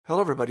Hello,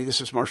 everybody. This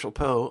is Marshall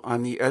Poe.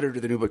 I'm the editor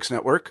of the New Books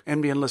Network.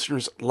 NBN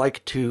listeners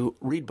like to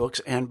read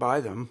books and buy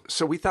them.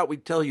 So we thought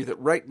we'd tell you that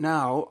right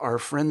now, our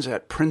friends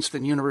at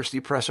Princeton University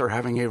Press are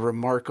having a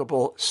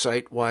remarkable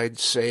site-wide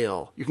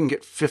sale. You can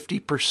get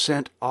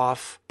 50%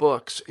 off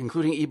books,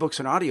 including ebooks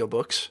and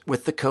audiobooks,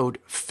 with the code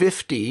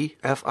 50,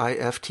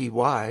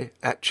 F-I-F-T-Y,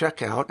 at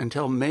checkout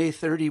until May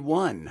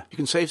 31. You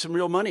can save some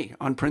real money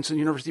on Princeton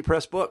University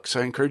Press books.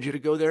 I encourage you to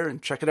go there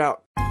and check it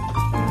out.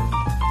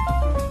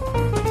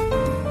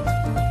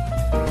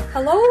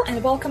 Hello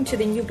and welcome to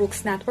the New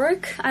Books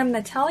Network. I'm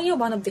Natalia,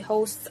 one of the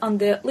hosts on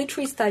the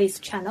Literary Studies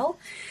channel.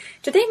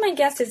 Today my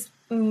guest is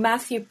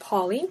Matthew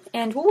Polly,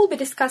 and we will be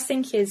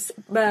discussing his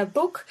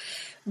book,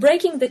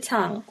 Breaking the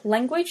Tongue,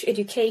 Language,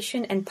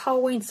 Education and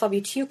Power in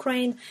Soviet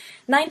Ukraine,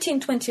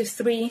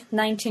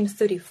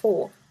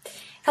 1923-1934.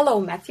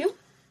 Hello, Matthew.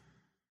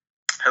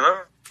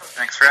 Hello.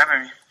 Thanks for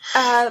having me.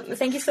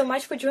 Thank you so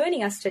much for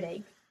joining us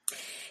today.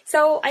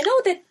 So I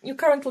know that you're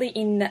currently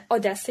in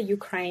Odessa,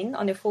 Ukraine,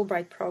 on a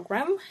Fulbright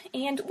program.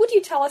 And would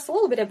you tell us a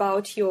little bit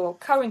about your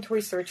current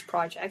research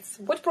projects?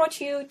 What brought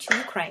you to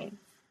Ukraine?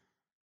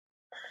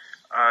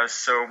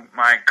 So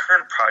my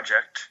current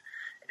project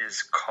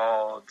is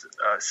called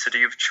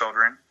City of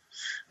Children.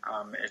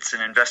 It's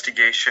an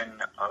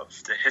investigation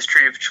of the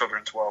history of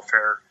children's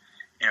welfare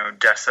in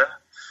Odessa.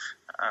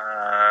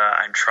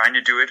 I'm trying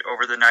to do it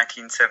over the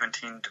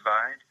 1917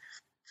 divide.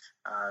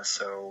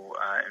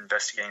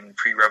 Investigating the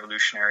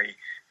pre-revolutionary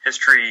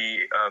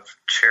history of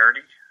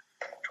charity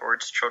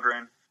towards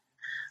children,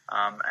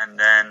 and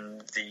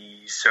then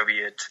the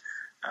Soviet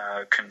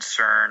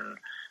concern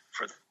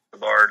for the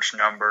large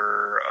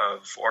number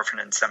of orphan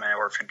and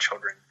semi-orphan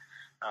children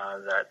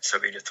that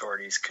Soviet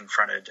authorities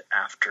confronted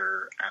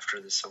after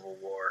the Civil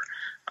War.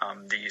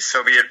 The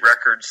Soviet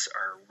records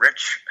are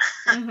rich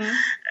and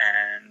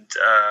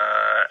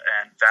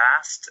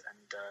vast,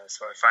 and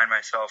so I find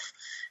myself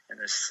in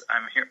this.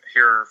 I'm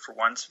here for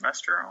one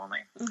semester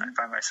only. I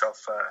find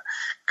myself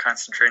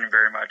concentrating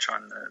very much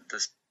on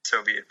the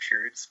Soviet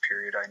period. This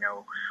period I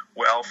know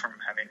well from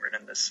having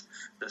written this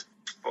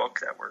book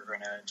that we're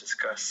going to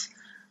discuss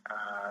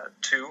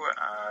too.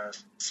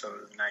 So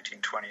the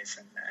 1920s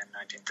and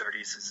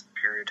 1930s is a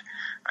period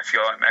I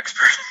feel I'm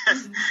expert in,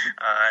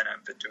 and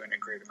I've been doing a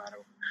great amount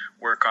of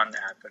work on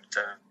that.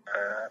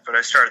 But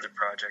I started the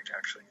project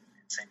actually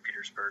in St.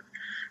 Petersburg,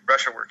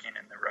 Russia, working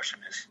in the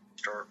Russian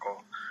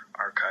Historical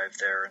Archive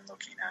there and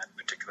looking at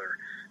particular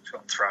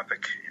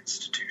philanthropic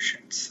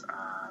institutions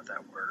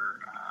that were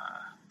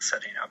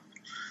setting up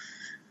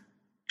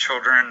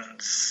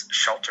children's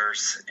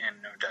shelters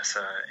in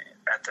Odessa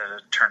at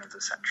the turn of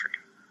the century.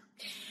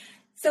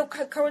 So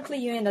currently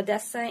you're in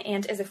Odessa,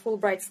 and as a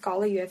Fulbright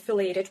scholar, you're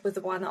affiliated with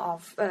one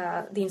of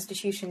the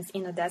institutions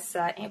in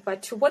Odessa.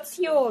 But what's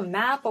your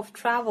map of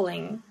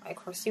traveling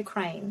across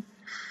Ukraine?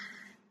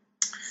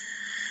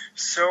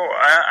 So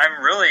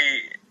I'm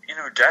really in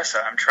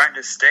Odessa. I'm trying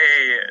to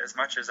stay as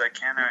much as I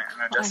can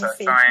in Odessa.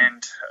 I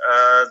find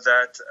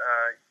that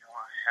I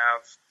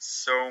have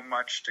so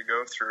much to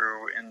go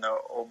through in the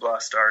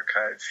Oblast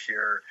archive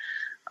here.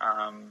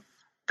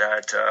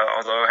 That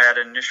although I had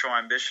initial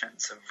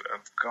ambitions of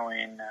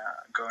going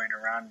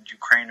around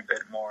Ukraine a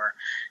bit more,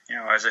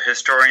 as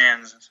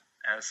historians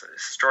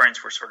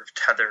we're sort of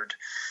tethered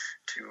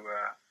to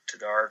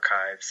the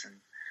archives,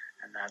 and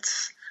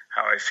that's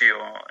how I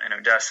feel in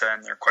Odessa,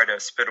 and they're quite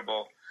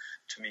hospitable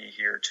to me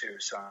here too.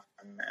 So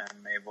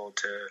I'm able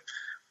to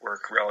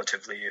work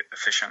relatively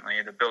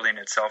efficiently. The building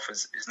itself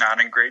is not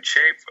in great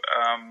shape,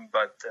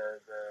 but the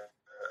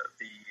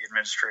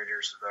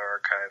administrators of the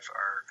archive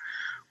are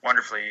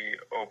wonderfully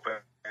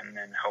open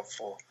and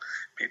helpful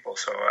people.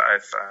 So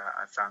I've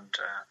found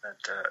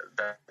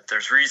that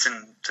there's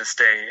reason to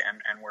stay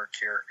and work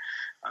here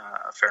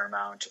a fair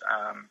amount.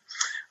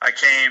 I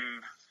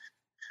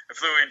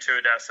flew into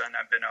Odessa, and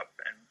I've been up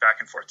and back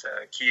and forth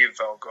to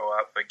Kyiv. I'll go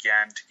up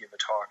again to give a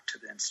talk to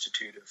the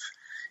Institute of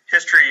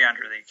History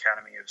under the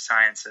Academy of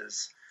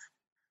Sciences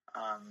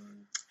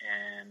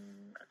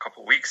in a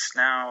couple weeks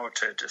now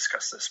to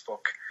discuss this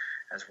book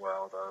as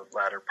well, the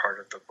latter part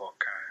of the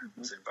book. I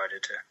was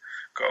invited to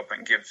go up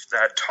and give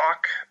that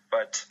talk,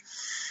 but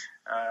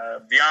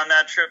beyond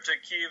that trip to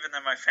Kyiv, and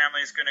then my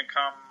family is going to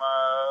come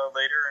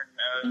later,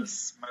 and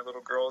my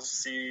little girls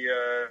see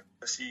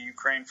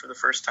Ukraine for the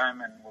first time,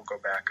 and we'll go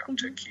back up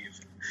to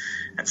Kyiv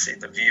and see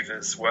Lviv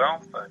as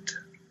well. But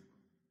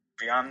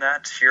beyond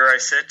that, here I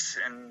sit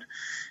in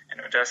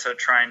Odessa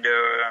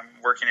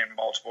I'm working in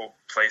multiple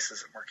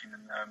places. I'm working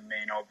in the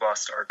main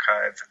Oblast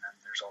archive, and then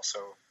there's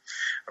also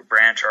a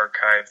branch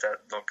archive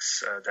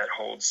that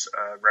holds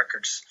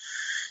records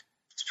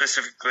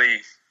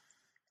specifically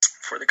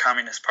for the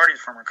Communist Party, the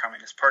former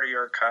Communist Party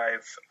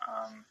archive,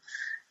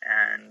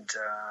 and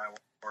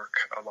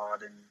work a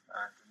lot in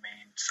the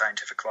main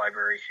scientific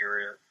library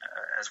here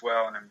as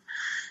well. And I'm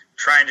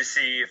trying to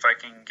see if I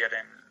can get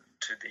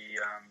into the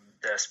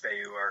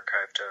SBU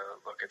archive to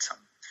look at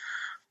some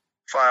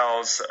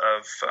files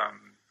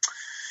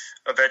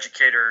of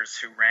educators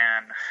who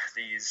ran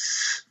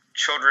these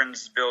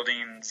children's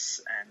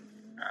buildings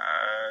and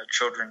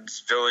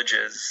children's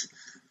villages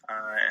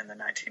in the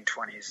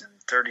 1920s and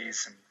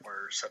 30s, and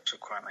were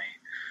subsequently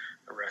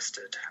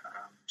arrested.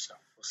 So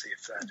we'll see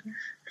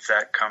if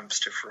that comes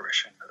to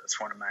fruition. That's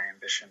one of my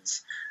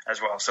ambitions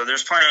as well. So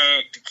there's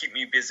plenty to keep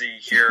me busy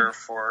here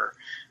for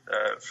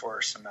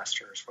a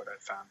semester, is what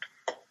I've found.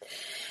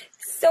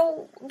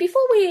 So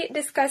before we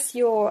discuss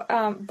your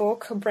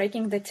book,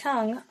 Breaking the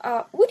Tongue,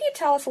 would you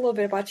tell us a little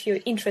bit about your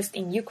interest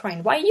in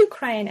Ukraine? Why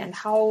Ukraine, and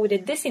how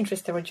did this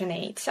interest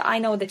originate? I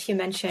know that you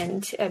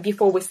mentioned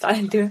before we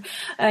started the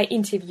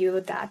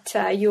interview that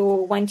you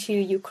went to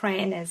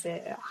Ukraine as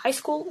a high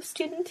school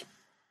student.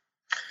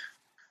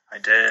 I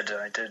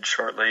did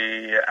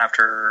shortly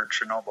after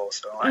Chernobyl,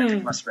 so I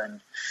think it must have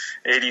been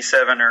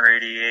 87 or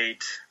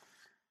 88.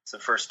 It's the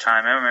first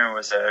time. I mean, it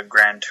was a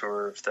grand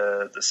tour of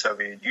the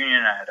Soviet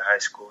Union. I had a high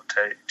school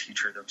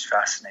teacher that was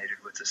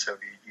fascinated with the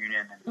Soviet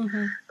Union, and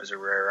it was a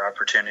rare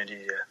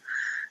opportunity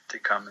to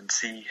come and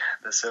see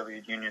the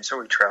Soviet Union. So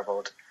we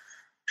traveled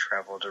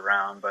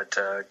around, but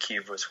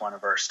Kyiv was one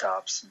of our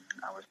stops, and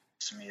I was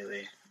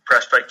immediately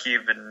impressed by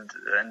Kyiv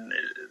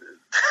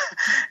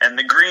and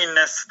the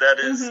greenness that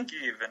is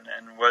Kyiv,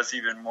 and was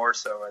even more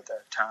so at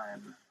that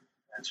time.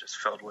 It's just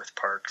filled with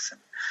parks,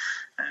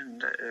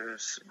 and it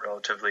was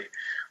relatively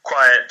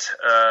quiet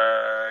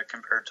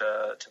compared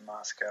to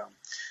Moscow.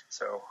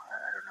 So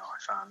I don't know. I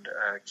found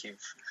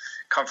Kyiv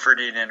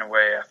comforting in a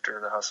way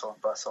after the hustle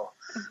and bustle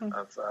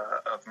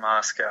of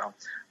Moscow.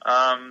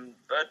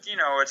 But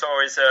it's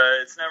always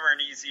it's never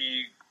an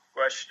easy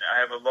question. I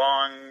have a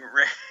long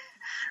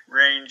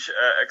range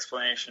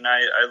explanation.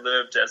 I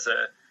lived as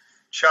a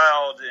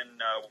child in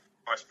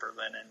West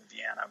Berlin and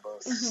Vienna,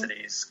 both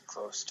cities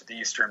close to the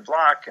Eastern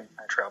Bloc, and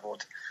I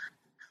traveled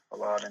a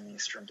lot in the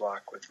Eastern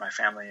Bloc with my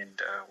family,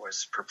 and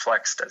was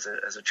perplexed as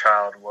a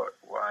child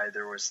why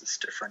there was this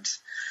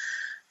difference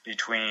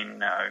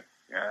between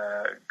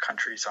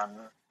countries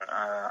on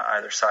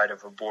either side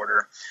of a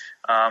border.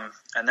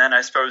 And then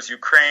I suppose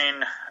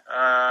Ukraine,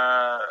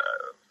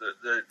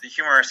 the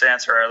humorous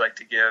answer I like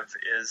to give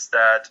is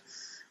that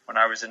when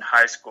I was in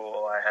high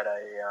school, I had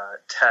a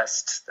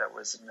test that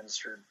was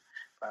administered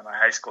by my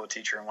high school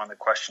teacher, and one of the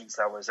questions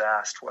that was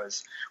asked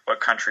was what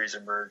countries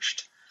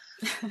emerged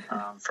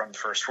from the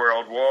First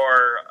World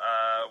War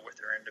with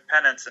their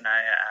independence, and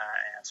I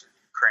answered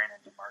Ukraine,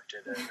 and he marked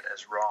it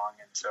as wrong,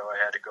 and so I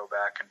had to go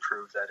back and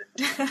prove that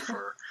indeed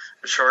for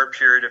a short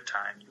period of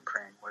time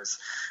Ukraine was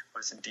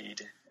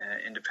indeed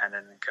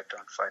independent and kept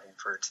on fighting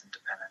for its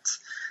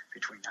independence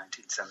between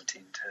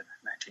 1917 to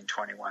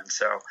 1921.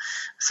 So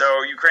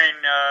Ukraine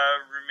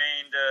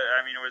remained,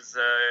 it was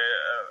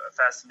a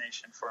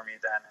fascination for me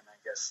then, and I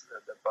guess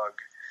the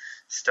bug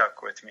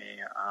stuck with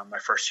me my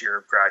first year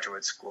of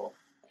graduate school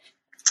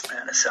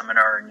and a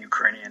seminar in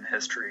Ukrainian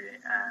history,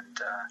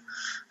 and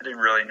I didn't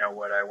really know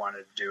what I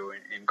wanted to do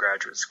in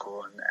graduate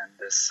school, and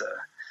this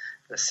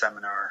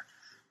seminar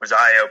was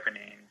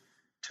eye-opening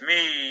to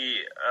me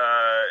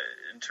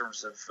in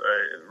terms of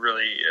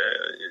really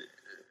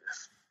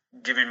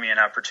giving me an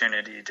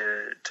opportunity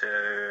to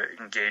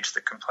engage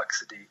the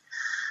complexity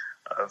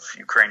of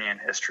Ukrainian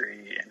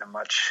history in a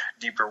much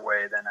deeper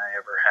way than I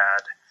ever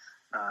had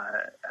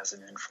as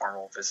an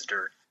informal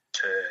visitor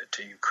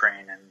to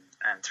Ukraine,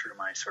 and through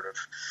my sort of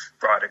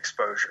broad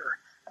exposure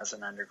as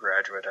an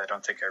undergraduate, I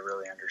don't think I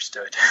really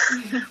understood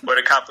what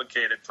a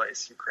complicated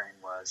place Ukraine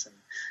was,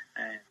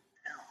 and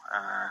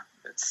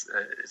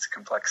its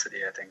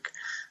complexity, I think,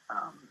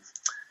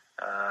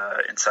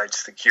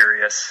 incites the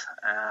curious,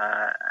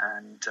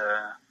 and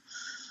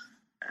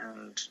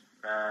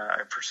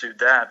I pursued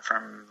that.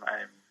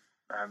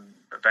 I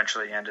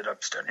eventually ended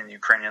up studying the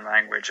Ukrainian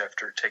language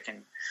after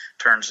taking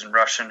turns in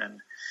Russian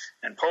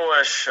and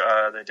Polish.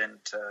 They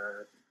didn't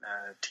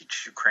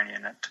teach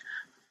Ukrainian at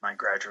my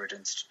graduate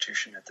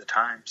institution at the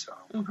time, so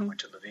I went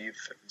to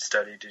Lviv and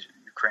studied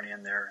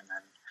Ukrainian there, and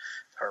then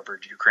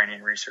Harvard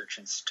Ukrainian Research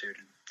Institute,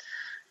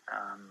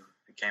 and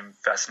became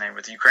fascinated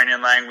with the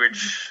Ukrainian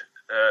language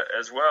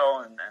as well,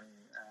 and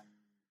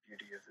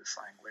beauty of this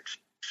language.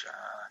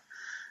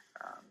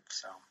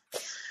 So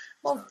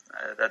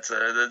that's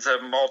a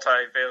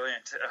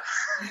multivalent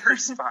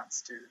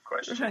response to the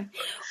question. Right.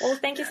 Well,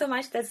 thank you so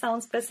much. That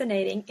sounds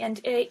fascinating.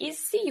 And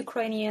is the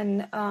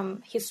Ukrainian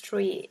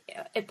history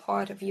a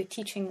part of your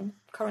teaching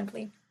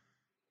currently?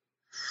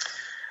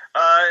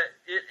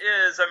 It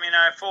is.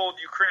 I fold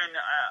Ukraine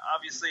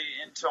obviously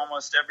into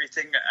almost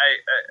everything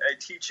I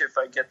teach if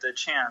I get the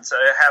chance.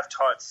 I have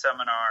taught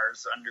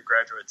seminars,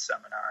 undergraduate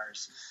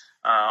seminars,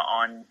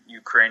 on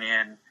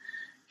Ukrainian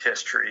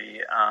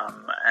history,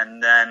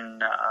 and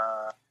then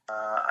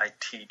I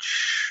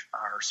teach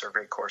our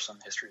survey course on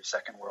the history of the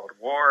Second World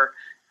War,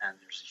 and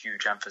there's a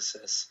huge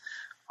emphasis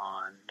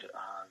on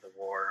the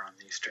war on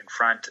the Eastern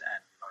Front,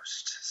 and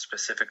most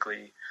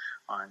specifically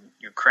on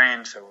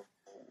Ukraine. So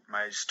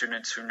my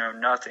students who know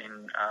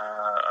nothing,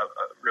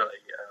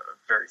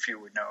 very few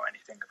would know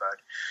anything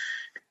about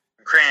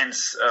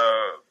Ukraine's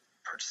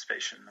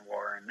participation in the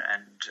war,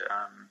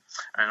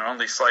 and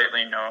only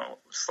slightly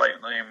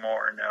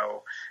more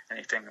know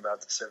anything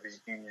about the Soviet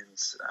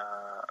Union's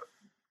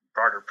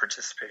broader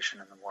participation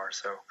in the war.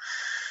 So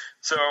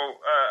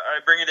I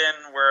bring it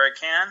in where I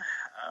can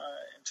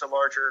into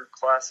larger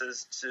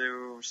classes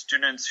to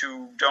students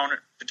who don't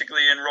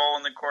particularly enroll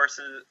in the course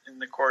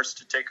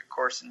to take a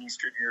course in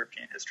Eastern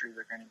European history.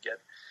 They're going to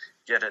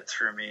get it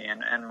through me,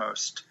 and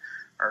most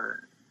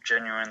are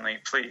genuinely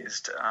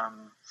pleased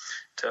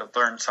to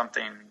learn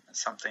something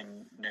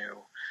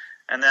new.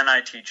 And then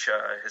I teach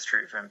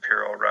history of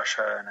Imperial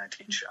Russia, and I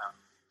teach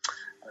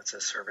it's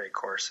a survey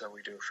course, so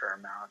we do a fair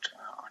amount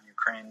on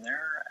Ukraine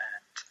there.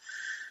 And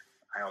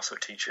I also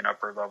teach an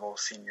upper-level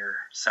senior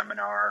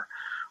seminar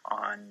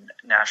on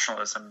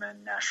nationalism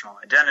and national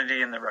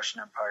identity in the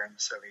Russian Empire and the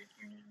Soviet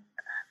Union.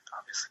 And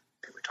obviously,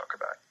 we talk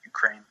about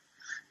Ukraine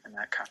in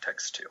that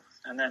context too.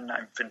 And then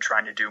I've been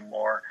trying to do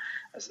more,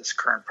 as this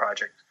current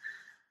project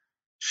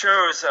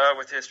shows,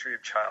 with the history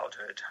of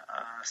childhood.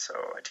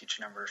 So I teach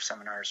a number of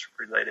seminars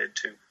related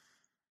to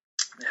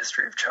the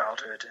history of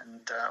childhood,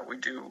 and we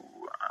do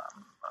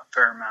a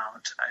fair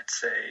amount, I'd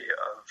say,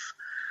 of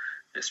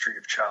history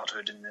of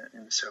childhood in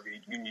the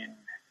Soviet Union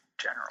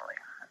generally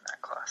in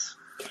that class.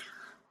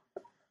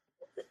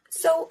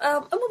 So,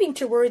 moving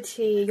towards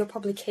your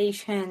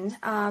publication,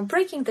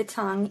 Breaking the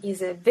Tongue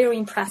is a very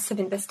impressive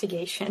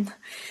investigation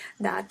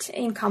that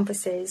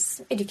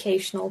encompasses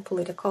educational,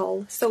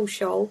 political,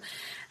 social,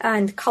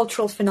 and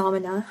cultural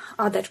phenomena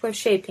that were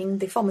shaping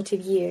the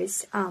formative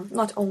years,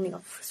 not only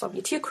of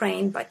Soviet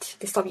Ukraine, but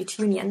the Soviet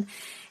Union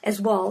as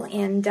well.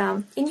 And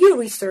in your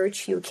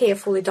research, you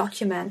carefully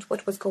document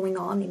what was going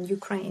on in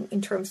Ukraine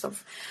in terms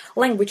of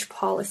language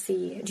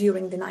policy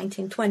during the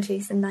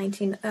 1920s and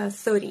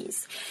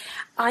 1930s.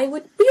 I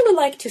would really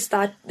like to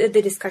start the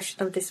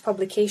discussion of this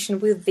publication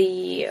with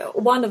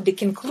one of the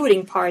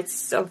concluding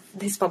parts of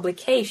this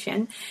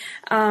publication.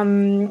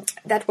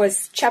 That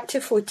was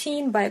Chapter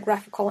 14,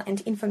 Biographical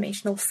and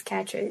Informational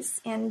Sketches.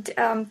 And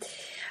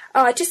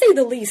to say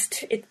the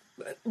least,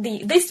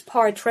 this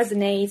part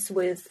resonates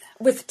with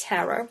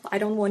terror. I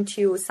don't want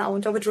to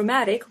sound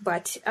overdramatic,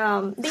 but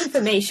the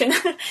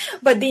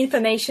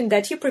information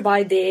that you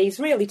provide there is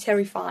really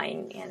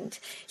terrifying. And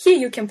here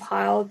you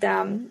compiled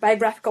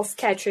biographical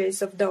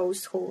sketches of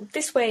those who,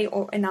 this way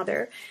or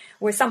another,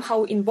 were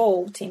somehow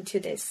involved into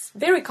this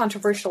very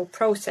controversial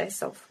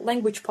process of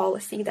language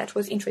policy that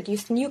was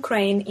introduced in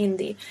Ukraine in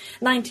the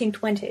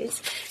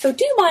 1920s. So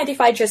do you mind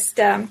if I just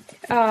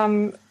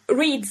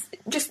read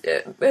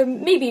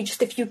maybe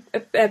just a few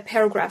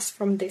paragraphs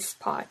from this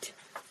part?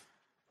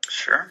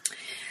 Sure,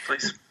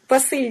 please.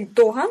 Vasyl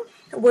Dogan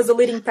was a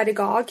leading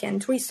pedagogue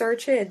and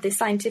researcher at the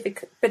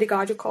Scientific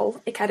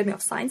Pedagogical Academy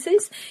of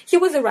Sciences. He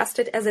was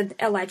arrested as an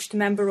alleged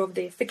member of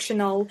the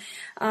fictional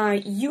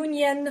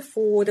Union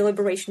for the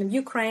Liberation of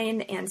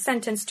Ukraine and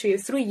sentenced to a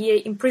 3-year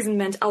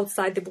imprisonment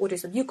outside the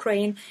borders of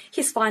Ukraine.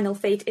 His final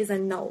fate is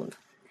unknown.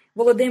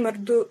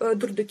 Volodymyr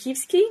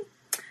Durdukivsky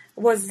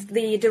was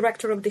the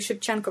director of the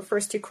Shevchenko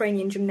First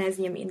Ukrainian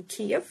Gymnasium in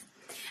Kiev.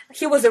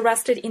 He was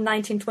arrested in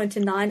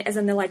 1929 as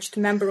an alleged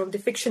member of the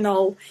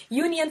fictional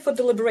Union for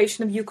the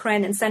Liberation of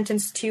Ukraine and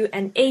sentenced to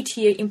an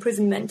 8-year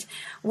imprisonment.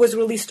 Was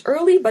released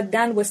early, but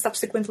then was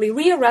subsequently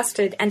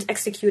rearrested and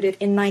executed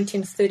in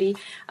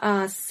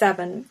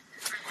 1937.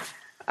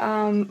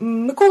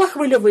 Mykola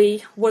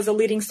Khvylyovy was a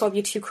leading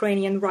Soviet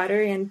Ukrainian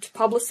writer and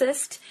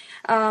publicist.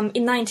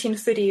 In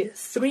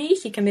 1933,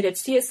 he committed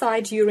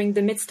suicide during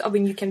the midst of a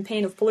new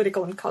campaign of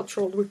political and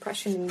cultural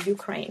repression in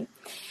Ukraine.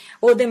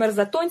 Volodymyr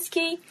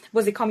Zatonsky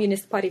was a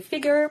Communist Party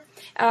figure.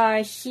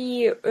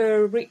 He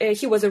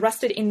was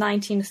arrested in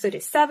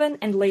 1937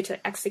 and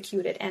later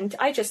executed. And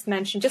I just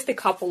mentioned just a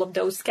couple of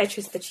those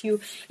sketches that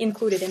you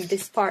included in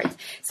this part.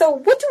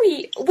 So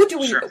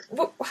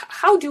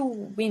how do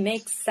we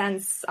make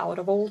sense out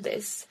of all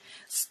these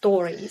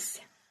stories?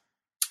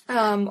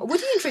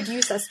 Would you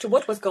introduce us to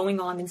what was going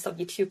on in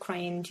Soviet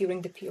Ukraine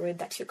during the period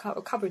that you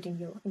covered in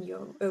your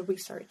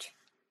research?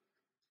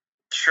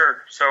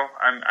 Sure. So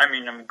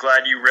I'm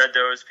glad you read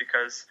those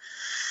because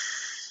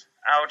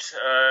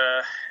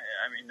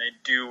they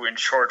do in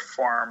short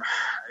form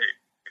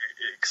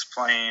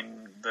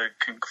explain the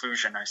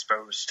conclusion, I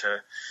suppose,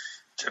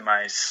 to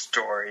my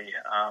story.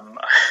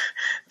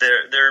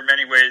 There are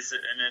many ways, an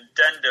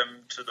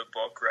addendum to the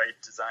book, right,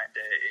 designed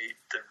to aid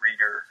the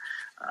reader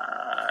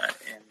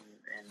in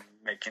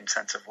making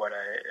sense of what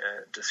I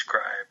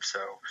describe.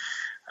 So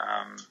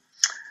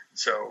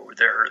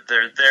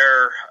they're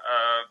there.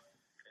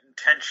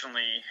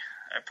 Intentionally,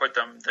 I put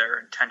them there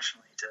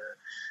intentionally to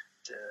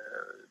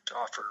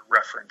offer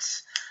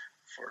reference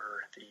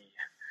for the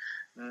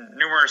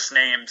numerous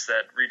names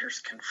that readers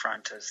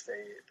confront as they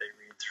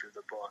read through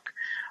the book.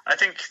 I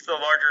think the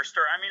larger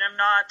story, I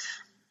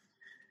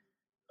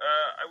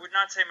would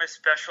not say my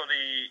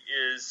specialty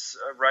is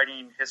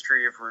writing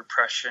history of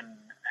repression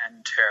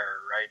and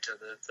terror, right?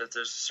 There's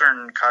a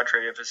certain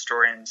cadre of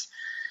historians,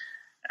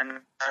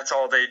 and that's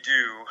all they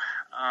do.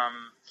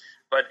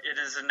 But it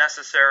is a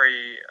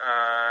necessary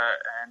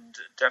and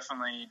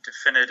definitely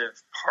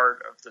definitive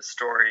part of the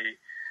story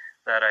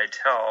that I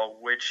tell,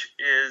 which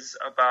is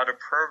about a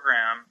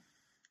program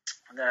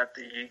that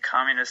the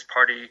Communist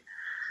Party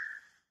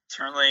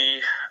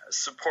certainly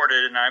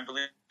supported, and I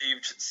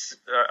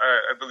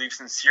believe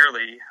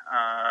sincerely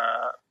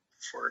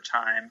for a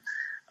time,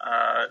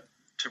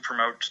 to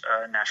promote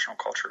national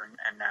culture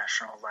and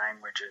national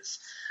languages.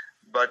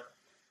 But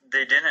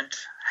they didn't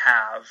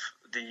have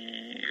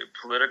the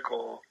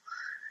political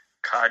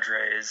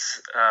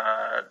cadres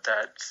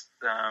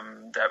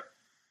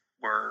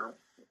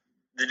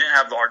they didn't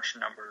have large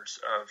numbers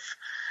of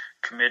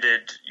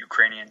committed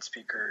Ukrainian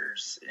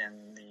speakers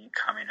in the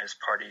Communist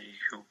Party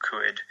who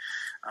could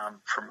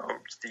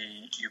promote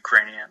the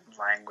Ukrainian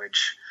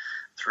language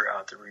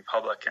throughout the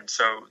Republic. And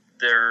so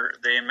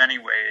they in many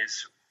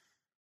ways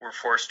were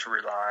forced to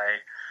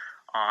rely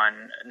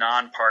on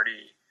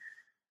non-party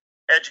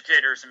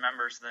educators and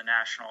members of the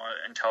national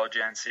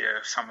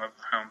intelligentsia, some of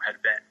whom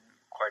had been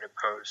quite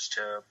opposed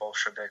to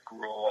Bolshevik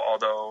rule,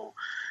 although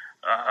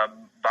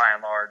by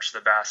and large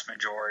the vast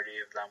majority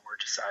of them were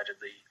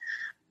decidedly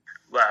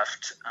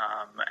left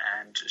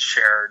and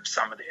shared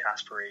some of the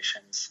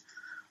aspirations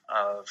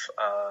of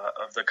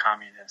the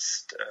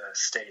communist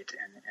state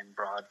in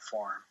broad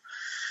form.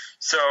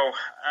 So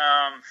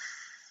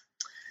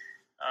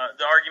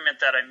the argument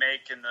that I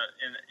make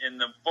in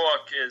the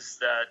book is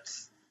that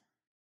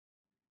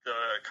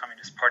the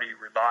Communist Party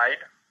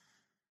relied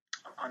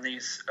on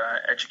these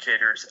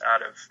educators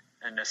out of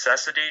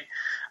necessity,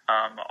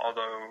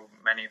 although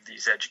many of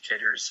these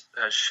educators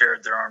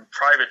shared their own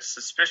private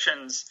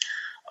suspicions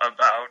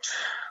about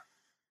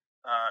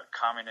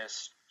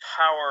communist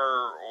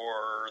power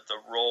or the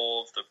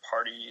role of the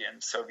party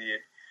in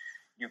Soviet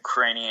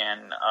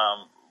Ukrainian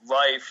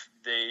life.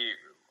 They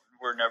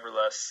were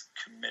nevertheless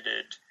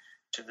committed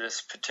to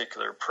this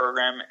particular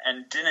program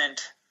and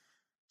didn't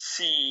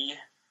see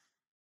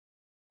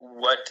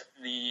what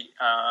the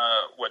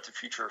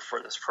future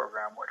for this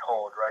program would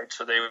hold, right?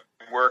 So they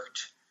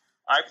worked,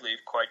 I believe,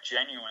 quite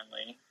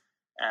genuinely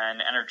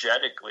and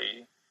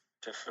energetically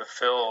to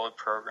fulfill a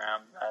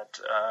program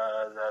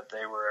that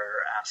they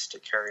were asked to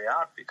carry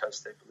out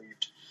because they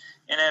believed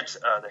in it.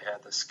 They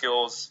had the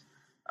skills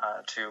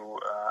to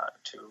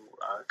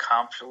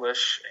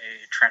accomplish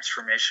a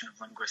transformation of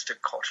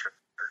linguistic culture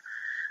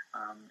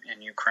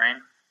in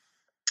Ukraine.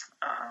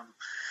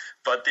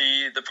 But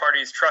the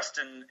party's trust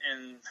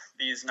in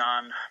these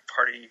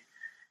non-party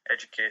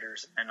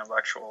educators and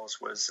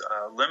intellectuals was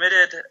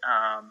limited,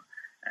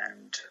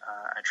 and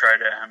I try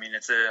to,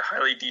 it's a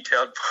highly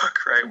detailed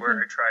book, right, where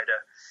I try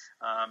to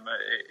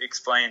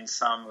explain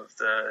some of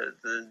the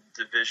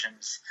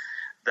divisions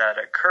that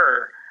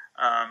occur.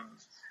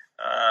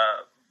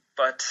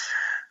 But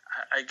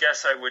I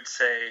guess I would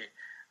say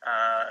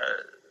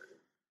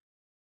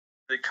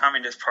the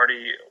Communist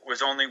Party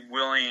was only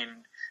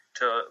willing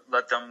to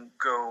let them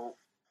go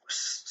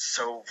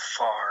so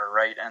far,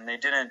 right? And they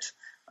didn't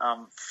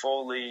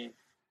fully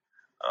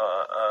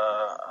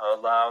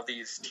allow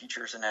these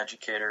teachers and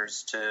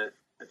educators to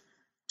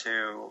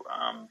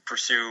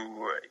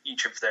pursue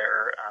each of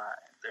their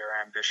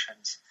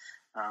ambitions.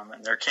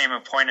 And there came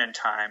a point in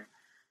time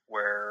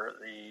where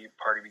the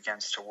party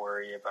begins to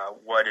worry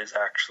about what is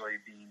actually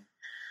being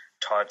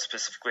taught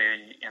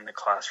specifically in the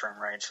classroom,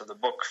 right? So the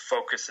book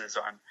focuses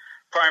on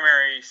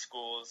primary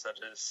schools, that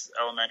is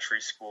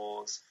elementary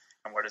schools,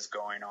 and what is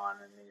going on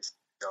in these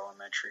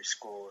elementary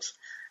schools.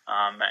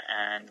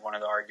 And one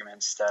of the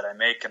arguments that I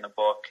make in the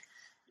book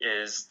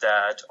is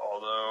that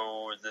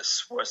although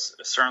this was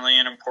certainly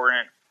an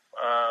important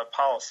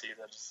policy,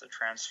 that is the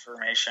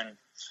transformation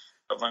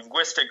of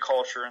linguistic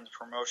culture and the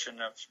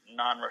promotion of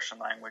non-Russian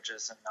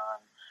languages and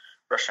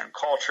non-Russian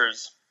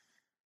cultures,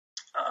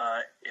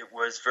 it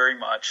was very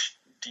much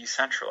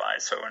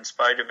decentralized. So in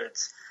spite of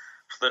its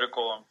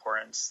political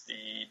importance,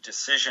 the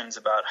decisions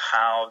about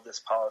how this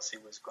policy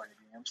was going to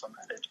be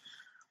implemented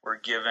were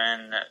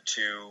given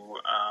to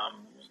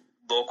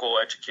local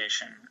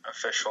education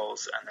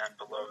officials, and then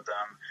below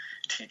them,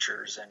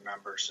 teachers and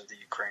members of the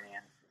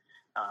Ukrainian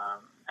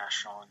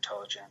national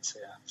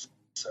intelligentsia.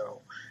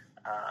 So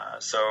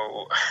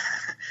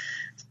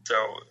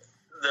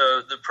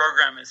the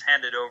program is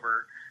handed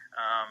over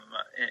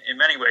in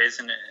many ways,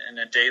 in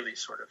a daily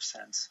sort of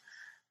sense,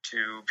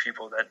 to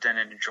people that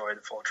didn't enjoy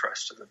the full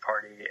trust of the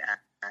party,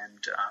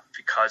 and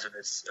because of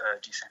its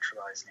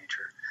decentralized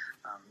nature,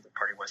 the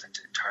party wasn't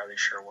entirely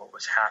sure what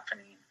was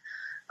happening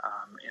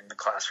in the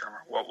classroom,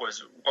 or what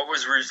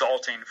was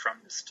resulting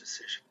from this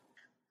decision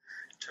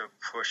to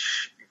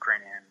push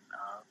Ukrainian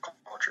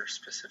culture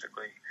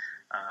specifically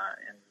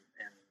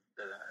in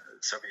the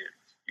Soviet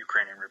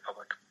Ukrainian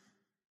Republic.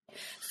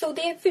 So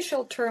the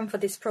official term for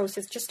this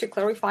process, just to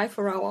clarify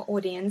for our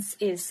audience,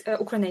 is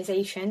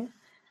Ukrainization.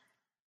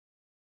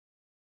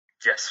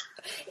 Yes.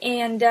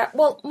 And,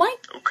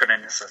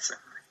 Ukrainizacija.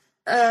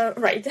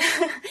 Right.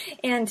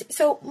 And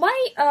so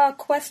my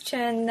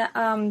question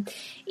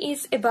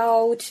is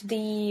about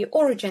the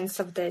origins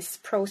of this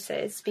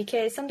process,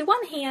 because on the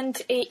one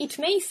hand, it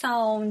may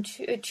sound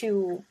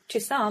to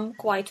some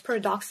quite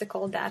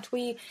paradoxical that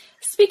we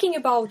speaking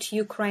about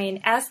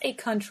Ukraine as a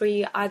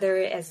country, either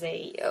as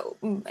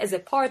a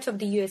part of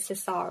the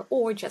USSR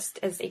or just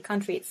as a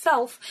country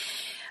itself.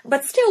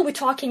 But still, we're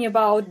talking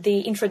about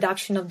the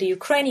introduction of the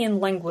Ukrainian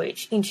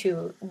language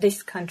into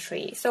this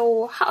country.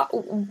 So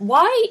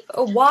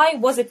why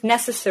was it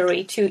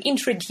necessary to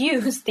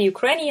introduce the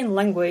Ukrainian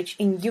language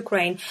in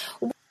Ukraine?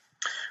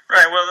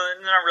 Right, well,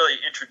 they're not really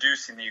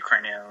introducing the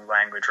Ukrainian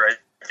language, right?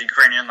 The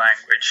Ukrainian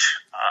language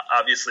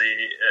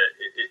obviously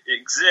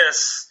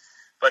exists,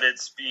 but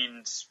it's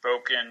being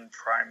spoken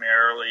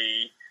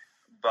primarily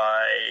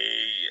by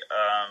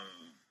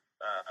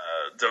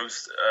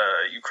those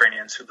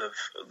Ukrainians who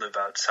live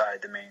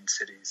outside the main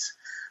cities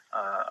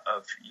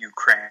of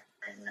Ukraine,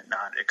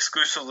 not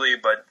exclusively,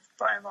 but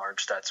by and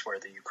large, that's where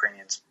the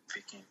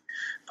Ukrainian-speaking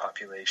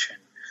population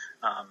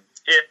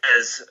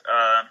is.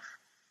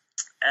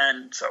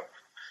 And so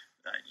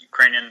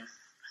Ukrainian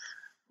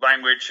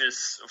language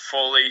is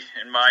fully,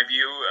 in my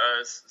view,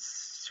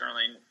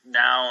 certainly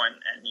now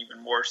and even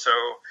more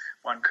so,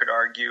 one could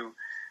argue,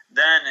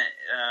 then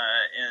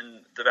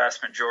in the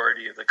vast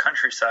majority of the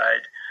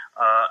countryside,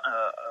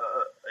 a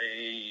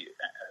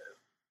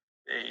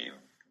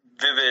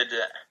vivid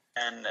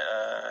and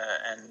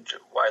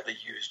widely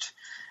used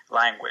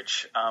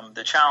language.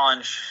 The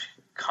challenge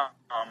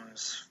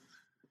comes,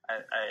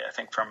 I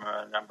think, from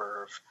for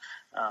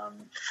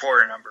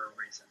a number of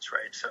reasons,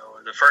 right? So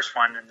the first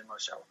one, and the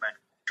most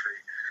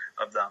elementary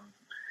of them,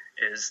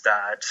 is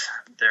that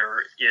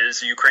there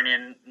is a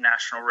Ukrainian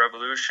national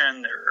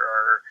revolution. There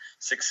are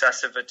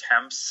successive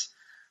attempts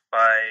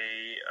by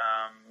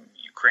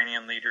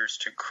Ukrainian leaders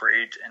to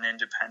create an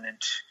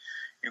independent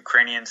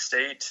Ukrainian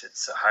state.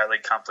 It's a highly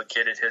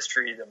complicated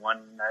history, the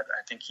one that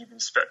I think even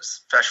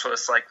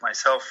specialists like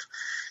myself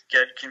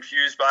get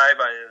confused by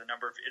the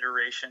number of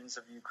iterations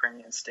of the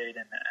Ukrainian state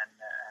and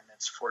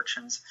its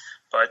fortunes.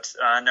 But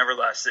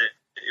nevertheless,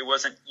 it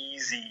wasn't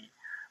easy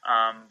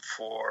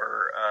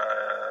for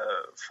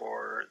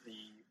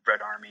the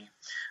Red Army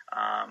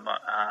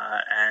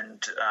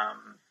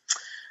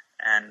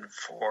and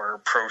for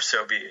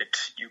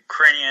pro-Soviet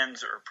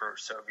Ukrainians or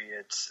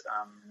pro-Soviet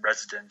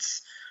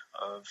residents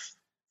of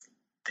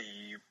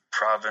the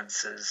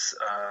provinces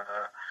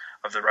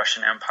of the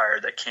Russian Empire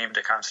that came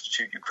to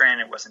constitute Ukraine.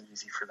 It wasn't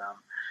easy for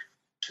them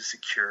to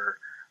secure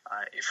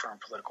a firm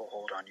political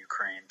hold on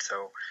Ukraine.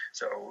 So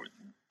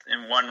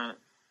at one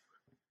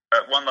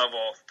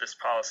level, this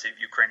policy of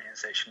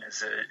Ukrainianization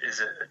is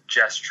a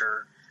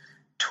gesture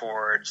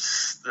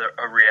towards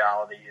a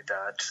reality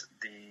that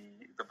the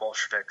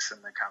Bolsheviks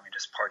and the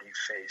Communist Party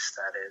face.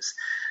 That is,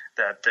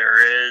 that there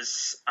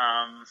is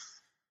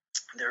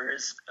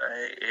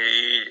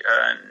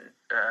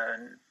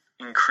an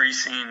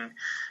increasing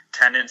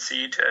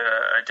tendency to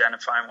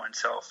identify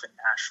oneself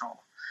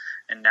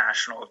in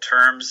national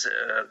terms.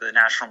 The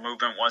national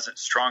movement wasn't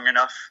strong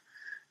enough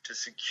to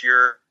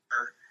secure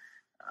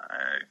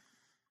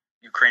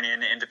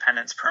Ukrainian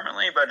independence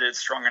permanently, but it's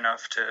strong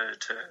enough to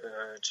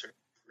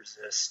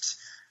resist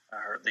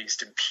or at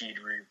least impede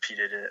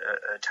repeated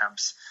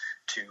attempts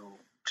to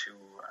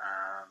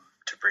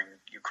bring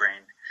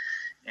Ukraine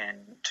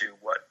into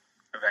what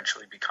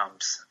eventually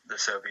becomes the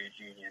Soviet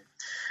Union.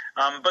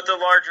 But the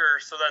larger,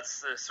 so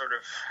that's the sort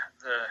of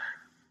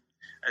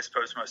I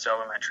suppose, most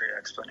elementary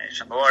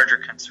explanation. The larger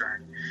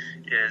concern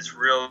is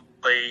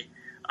really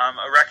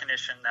a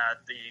recognition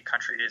that the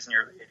country is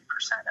nearly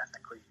 80%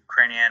 ethnically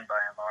Ukrainian by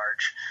and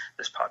large.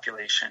 This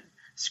population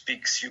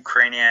speaks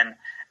Ukrainian,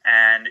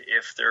 and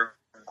if they're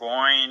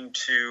going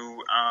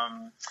to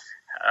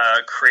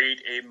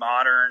create a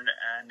modern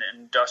and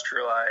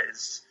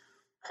industrialized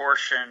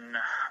portion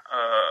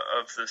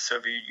of the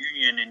Soviet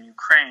Union in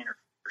Ukraine, or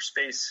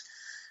space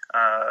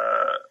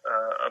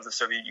of the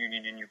Soviet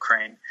Union in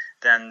Ukraine,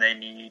 then they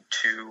need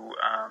to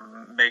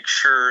make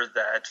sure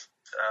that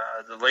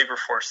the labor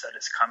force that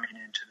is coming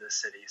into the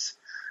cities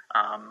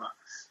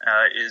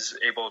is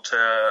able to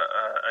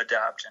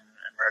adapt and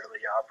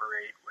readily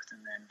operate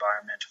within the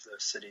environment of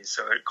those cities.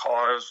 So it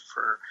calls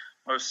for,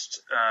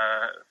 most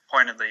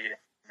pointedly,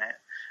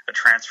 a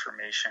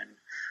transformation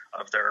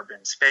of the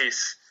urban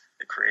space,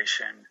 the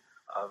creation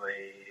of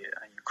a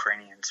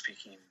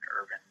Ukrainian-speaking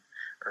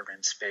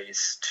urban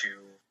space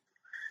to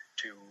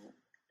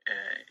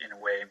in a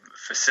way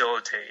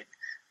facilitate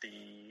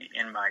the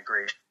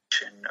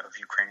in-migration of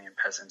Ukrainian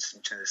peasants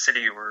into the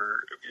city,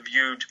 were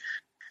viewed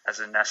as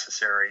a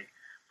necessary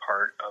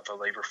part of a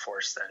labor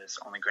force that is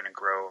only going to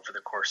grow over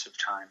the course of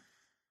time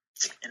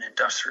in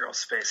industrial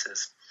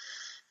spaces.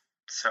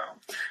 So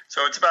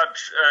it's about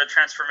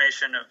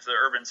transformation of the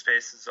urban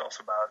space. It's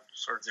also about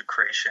sort of the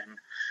creation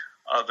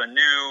of a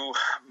new,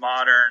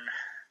 modern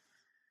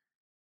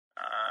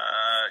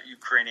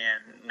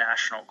Ukrainian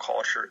national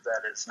culture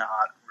that is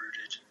not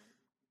rooted in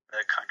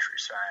the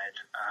countryside.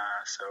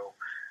 So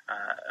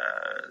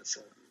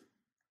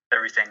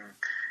everything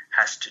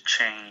has to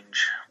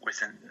change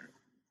within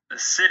the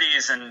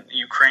cities, and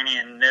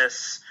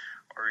Ukrainianness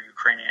or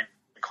Ukrainian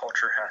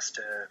culture has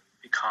to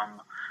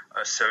become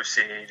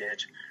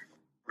associated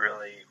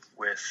really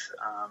with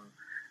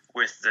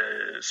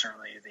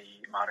certainly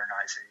the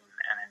modernizing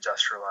and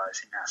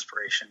industrializing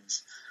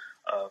aspirations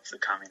of the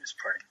Communist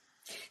Party.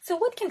 So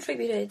what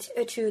contributed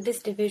to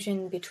this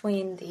division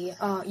between the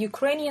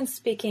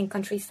Ukrainian-speaking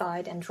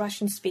countryside and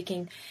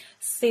Russian-speaking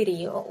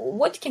city?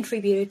 What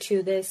contributed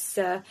to this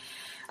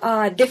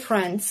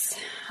difference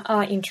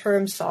in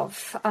terms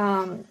of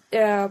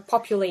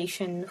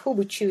population, who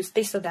would choose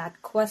this or that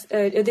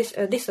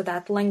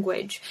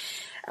language?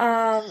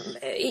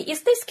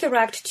 Is this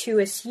correct to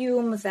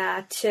assume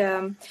that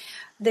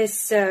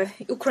this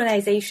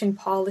Ukrainization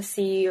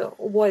policy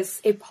was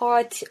a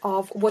part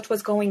of what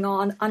was going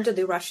on under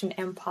the Russian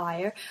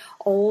Empire,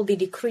 all the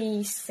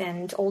decrees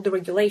and all the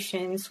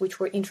regulations which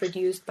were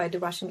introduced by the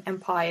Russian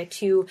Empire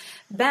to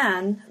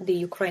ban the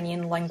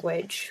Ukrainian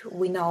language?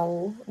 We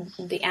know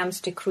the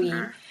Ems Decree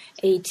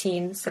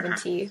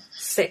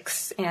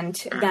 1876, and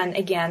then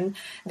again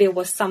there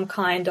was some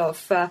kind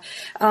of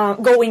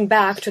going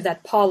back to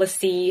that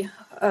policy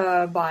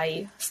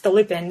by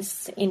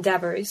Stolypin's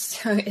endeavors,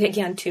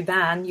 again, to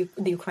ban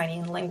the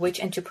Ukrainian language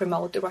and to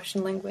promote the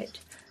Russian language.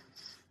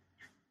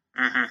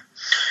 Mm-hmm.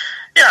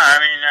 Yeah, I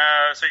mean,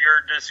 so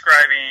you're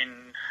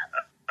describing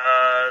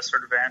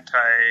sort of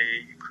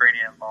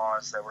anti-Ukrainian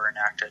laws that were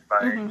enacted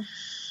by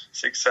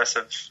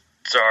successive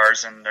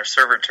czars and their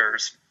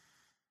servitors,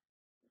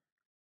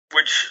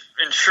 which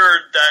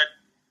ensured that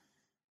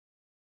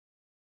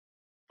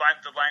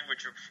the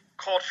language of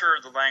culture,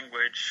 the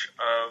language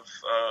of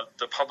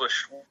the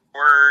published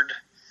word,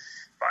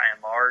 by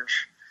and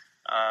large,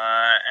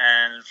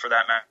 and for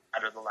that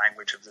matter, the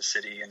language of the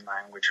city and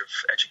language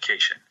of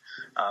education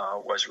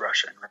was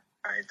Russian.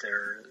 Right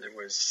there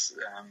was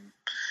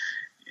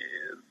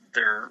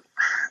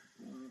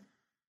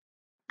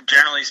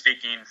generally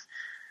speaking,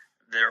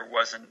 there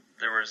was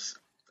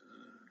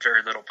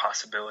very little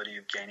possibility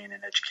of gaining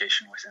an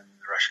education within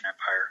the Russian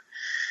Empire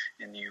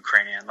in the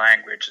Ukrainian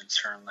language, and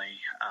certainly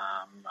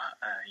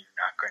you're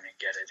not going to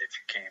get it if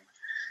you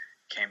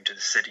came to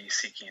the city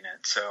seeking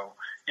it. So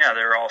yeah,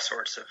 there are all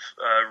sorts of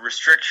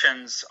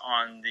restrictions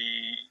on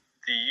the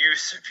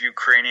use of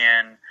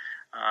Ukrainian.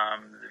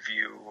 The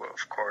view,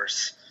 of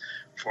course,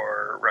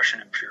 for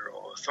Russian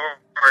imperial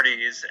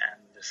authorities,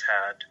 and this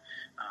had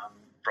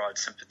broad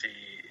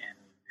sympathy in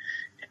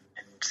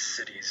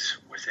cities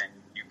within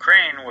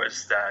Ukraine,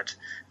 was that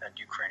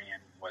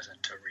Ukrainian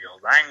wasn't a real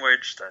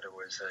language, that it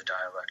was a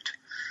dialect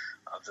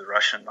of the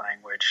Russian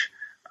language,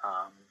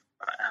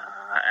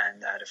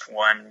 and that if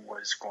one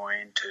was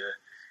going to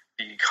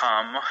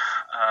become,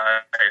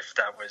 if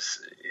that was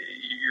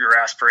your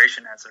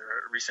aspiration as a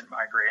recent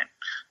migrant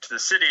to the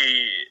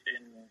city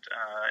in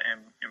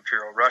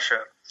Imperial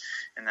Russia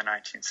in the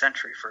 19th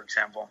century, for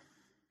example,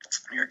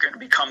 you're going to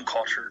become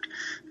cultured,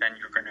 then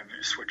you're going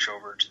to switch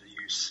over to the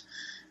use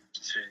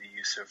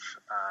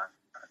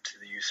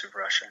of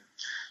Russian.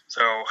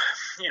 So,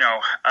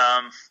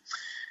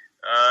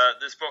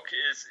 this book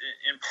is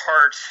in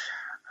part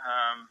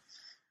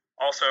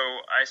also,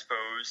 I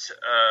suppose,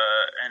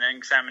 an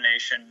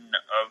examination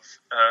of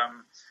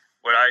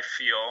what I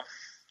feel.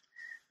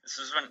 This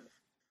is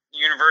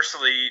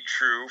universally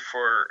true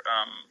for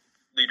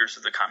leaders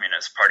of the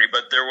Communist Party,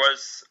 but there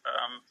was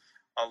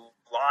a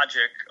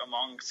logic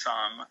among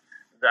some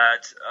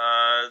that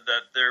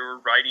they were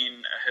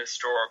righting a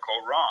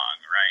historical wrong,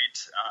 right?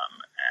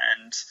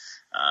 And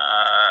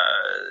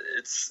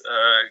it's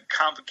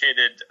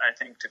complicated, I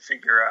think, to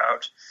figure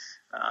out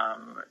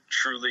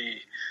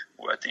truly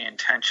what the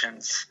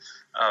intentions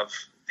of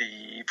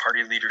the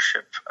party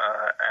leadership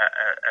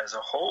as a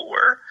whole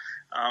were.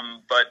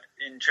 But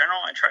in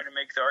general, I try to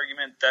make the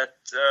argument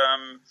that,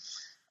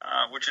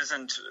 which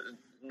isn't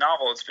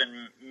novel, it's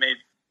been made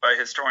by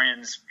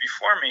historians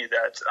before me,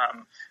 that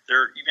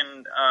there,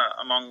 even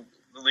among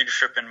the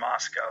leadership in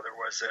Moscow, there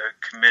was a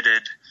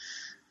committed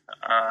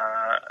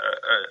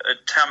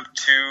attempt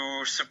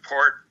to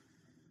support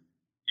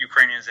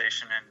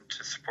Ukrainianization and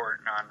to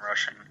support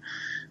non-Russian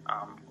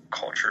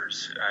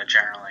cultures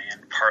generally,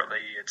 and partly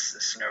it's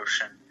this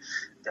notion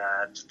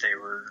that they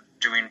were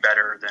doing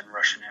better than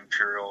Russian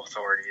imperial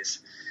authorities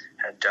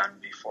had done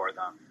before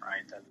them,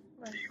 right? That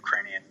the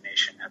Ukrainian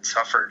nation had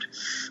suffered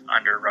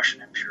under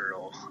Russian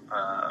imperial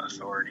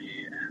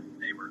authority,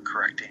 and they were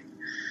correcting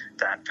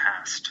that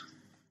past.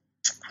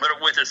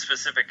 But with a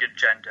specific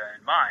agenda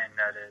in mind,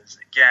 that is,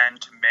 again,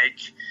 to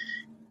make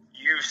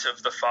use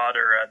of the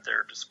fodder at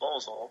their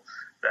disposal,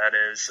 that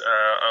is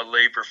a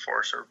labor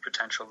force or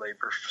potential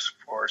labor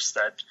force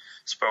that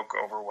spoke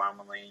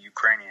overwhelmingly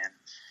Ukrainian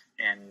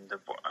in the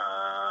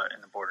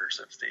borders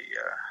of the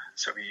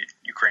Soviet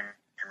Ukrainian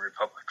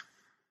Republic.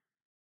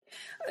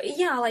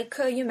 Yeah, like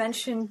you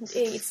mentioned,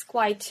 it's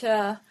quite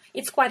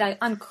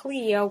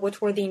unclear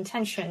what were the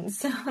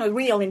intentions,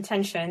 real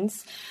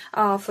intentions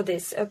for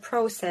this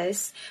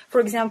process. For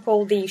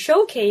example, the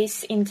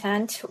showcase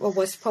intent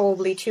was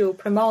probably to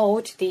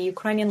promote the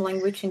Ukrainian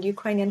language and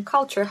Ukrainian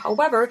culture.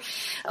 However,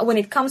 when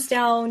it comes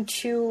down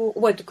to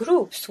what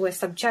groups were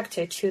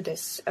subjected to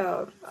this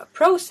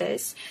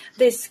process,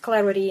 this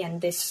clarity and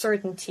this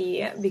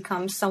certainty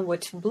becomes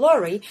somewhat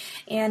blurry.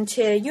 And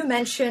you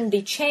mentioned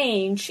the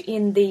change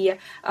in the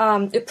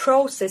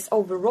process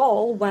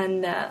overall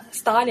when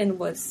Stalin Stalin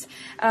was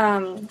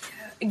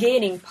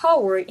gaining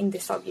power in the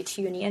Soviet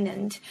Union,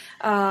 and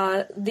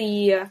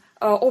the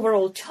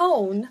overall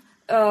tone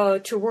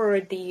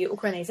toward the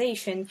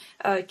Ukrainization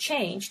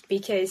changed,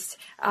 because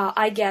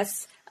I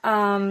guess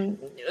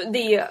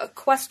the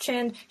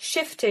question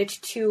shifted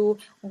to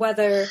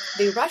whether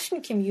the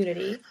Russian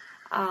community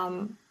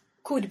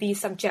could be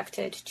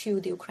subjected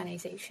to the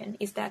Ukrainization.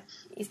 Is that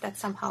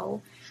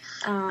somehow...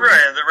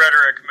 Right, the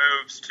rhetoric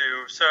moves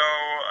to, so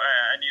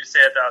I need to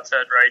say at the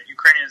outset, right,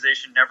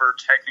 Ukrainization never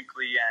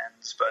technically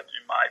ends, but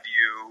in my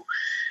view,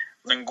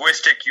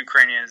 linguistic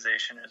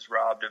Ukrainization is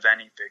robbed of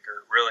any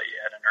vigor, really,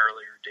 at an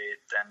earlier date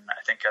than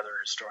I think other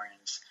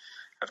historians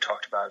have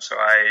talked about. So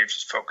I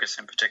just focus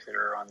in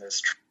particular on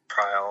this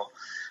trial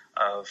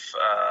of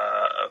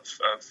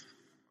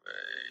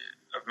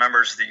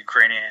members of the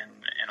Ukrainian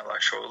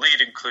intellectual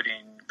elite,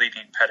 including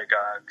leading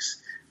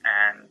pedagogues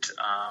and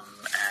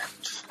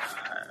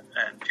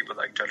people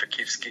like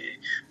Jodorowsky,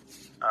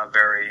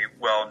 very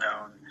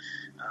well-known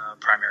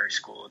primary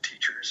school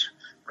teachers,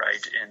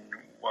 right, in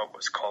what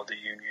was called the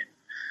Union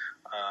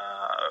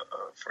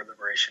for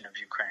Liberation of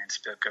Ukraine,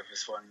 Spilka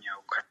Vyzvolenia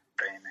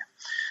Ukrainy.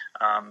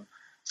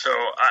 So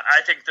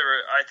I think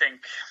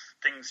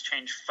things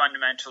change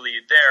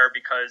fundamentally there,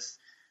 because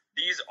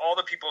all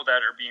the people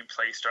that are being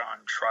placed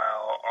on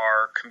trial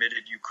are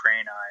committed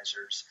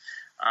Ukrainizers.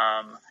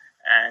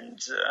 And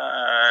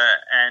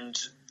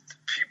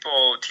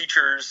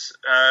teachers,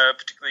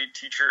 particularly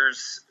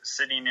teachers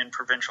sitting in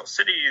provincial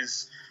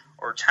cities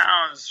or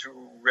towns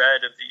who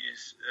read of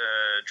these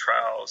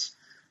trials,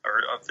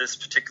 or of this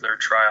particular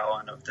trial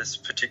and of this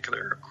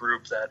particular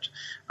group that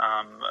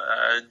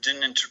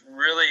didn't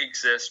really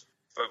exist,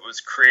 but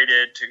was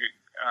created to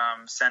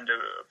send a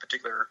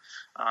particular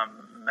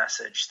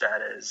message,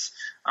 that is,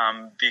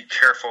 be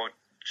careful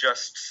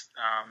just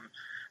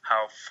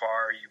how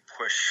far you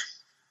push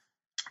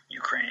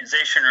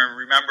Ukrainization, or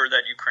remember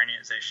that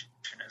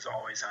Ukrainization is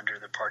always under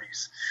the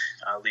party's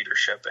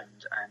leadership,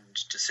 and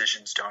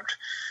decisions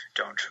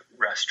don't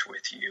rest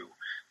with you.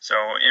 So,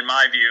 in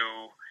my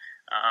view,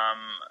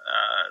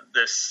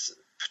 this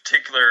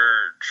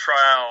particular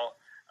trial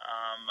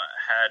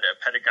had a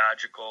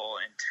pedagogical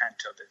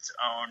intent of its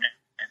own,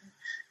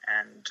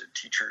 and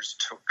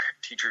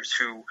teachers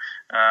who,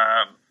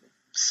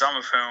 some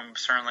of whom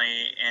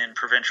certainly in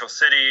provincial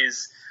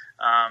cities,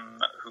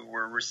 who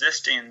were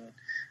resisting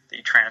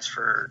the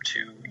transfer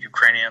to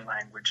Ukrainian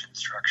language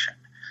instruction,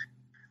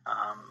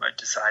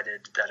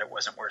 decided that it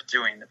wasn't worth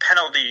doing. The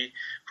penalty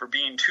for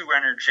being too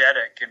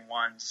energetic in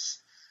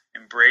one's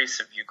embrace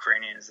of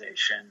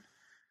Ukrainization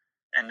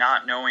and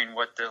not knowing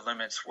what the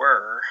limits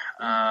were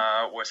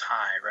was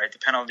high, right? The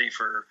penalty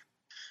for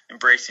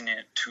embracing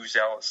it too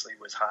zealously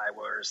was high,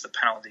 whereas the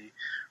penalty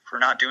for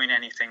not doing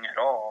anything at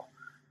all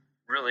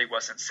really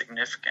wasn't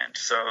significant.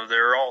 So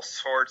there are all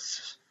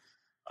sorts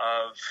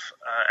of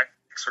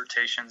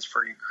exhortations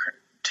for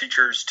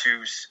teachers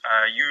to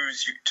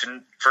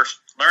first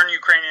learn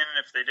Ukrainian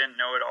if they didn't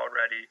know it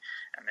already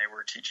and they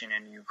were teaching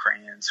in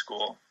Ukrainian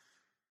school,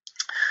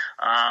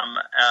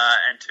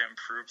 and to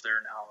improve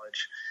their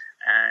knowledge,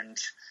 and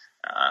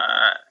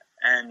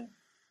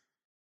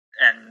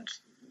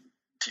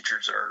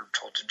teachers are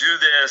told to do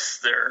this.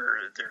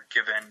 They're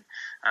given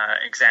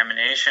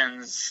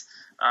examinations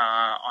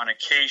on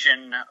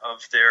occasion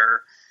of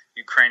their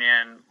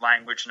Ukrainian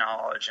language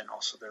knowledge, and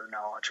also their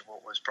knowledge of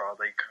what was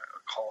broadly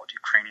called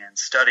Ukrainian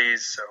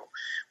studies, so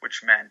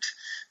which meant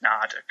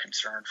not a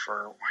concern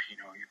for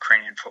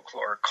Ukrainian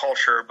folklore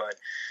culture, but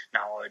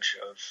knowledge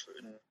of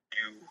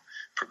new,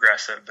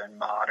 progressive, and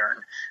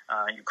modern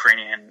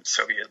Ukrainian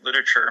Soviet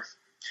literature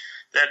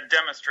that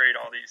demonstrate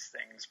all these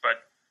things,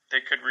 but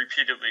they could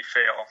repeatedly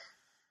fail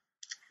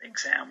the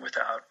exam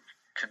without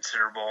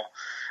considerable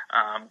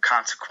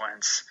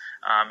consequence,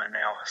 and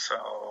they also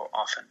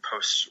often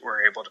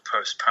were able to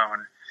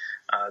postpone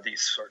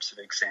these sorts of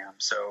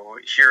exams. So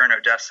here in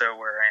Odessa,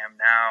 where I am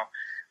now,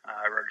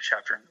 I wrote a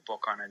chapter in the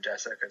book on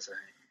Odessa because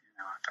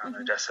I found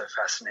Odessa a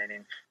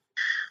fascinating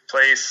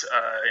place.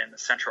 In the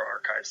Central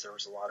Archives, there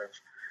was a lot of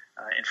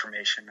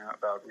information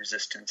about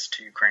resistance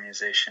to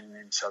Ukrainization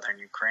in southern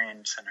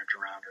Ukraine centered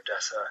around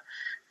Odessa.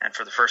 And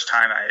for the first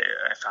time,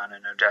 I found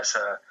in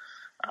Odessa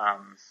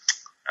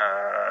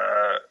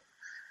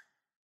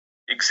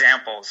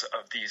examples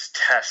of these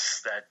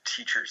tests that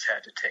teachers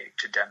had to take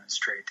to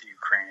demonstrate the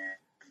Ukrainian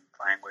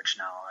language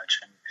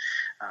knowledge.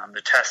 And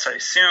the tests, I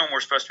assume,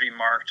 were supposed to be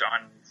marked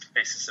on the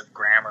basis of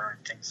grammar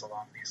and things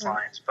along these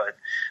lines, but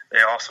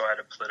they also had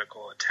a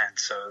political intent.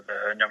 So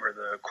the number of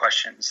the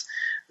questions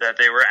that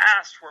they were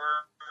asked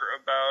were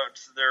about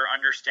their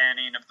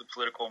understanding of the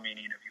political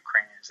meaning of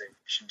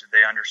Ukrainization. Did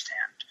they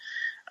understand,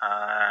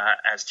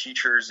 as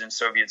teachers in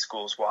Soviet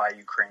schools, why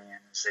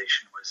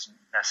Ukrainization was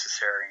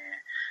necessary?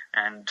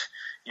 And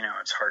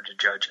it's hard to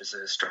judge as a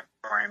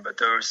historian, but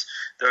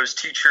those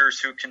teachers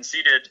who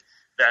conceded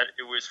that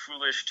it was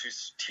foolish to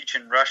teach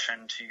in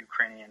Russian to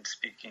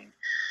Ukrainian-speaking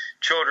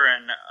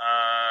children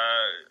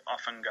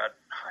often got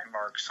high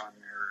marks on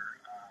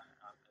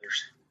their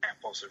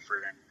samples of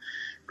written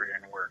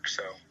written work.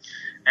 So,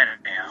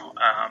 anyhow,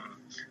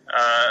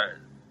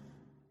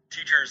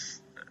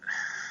 teachers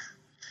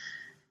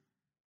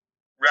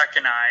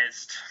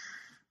recognized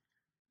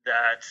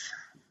that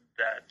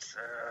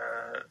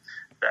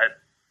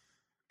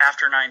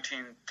after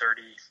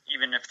 1930,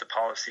 even if the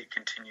policy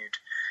continued,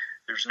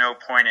 there's no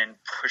point in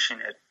pushing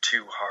it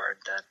too hard,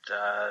 that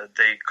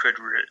they could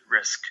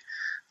risk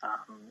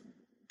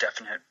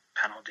definite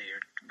penalty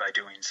by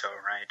doing so,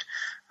 right?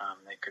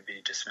 They could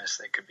be dismissed,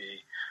 they could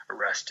be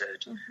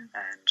arrested,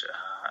 and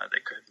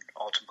they could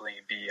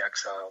ultimately be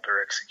exiled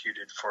or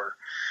executed for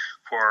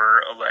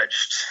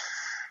alleged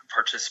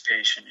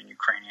participation in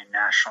Ukrainian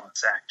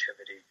nationalist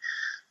activity.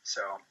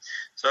 So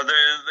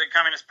the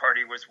Communist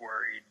Party was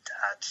worried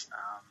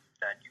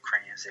that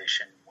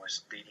Ukrainianization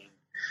was leading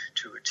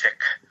to a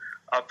tick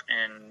up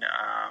in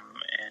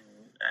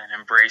an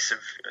embrace of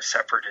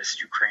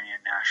separatist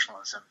Ukrainian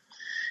nationalism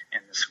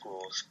in the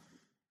schools.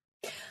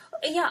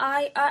 Yeah,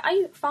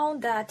 I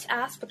found that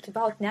aspect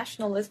about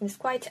nationalism is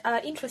quite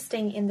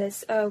interesting in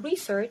this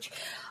research.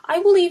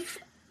 I believe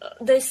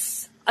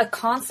this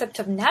concept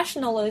of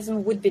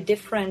nationalism would be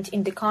different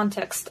in the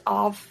context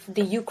of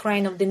the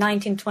Ukraine of the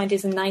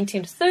 1920s and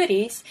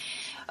 1930s,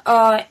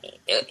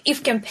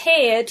 if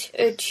compared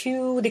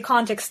to the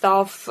context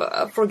of,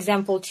 for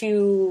example,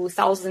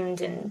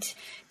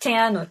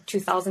 2010 or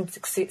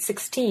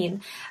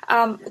 2016.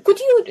 Could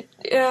you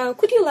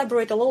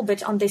elaborate a little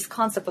bit on this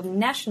concept of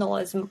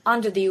nationalism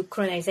under the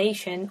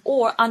Ukrainization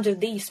or under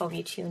the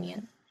Soviet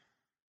Union?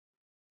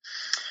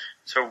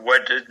 So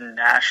what did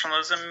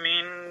nationalism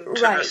mean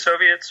to the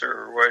Soviets,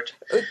 or what?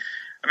 I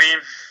mean,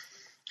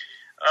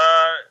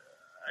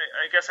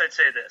 I guess I'd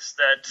say this,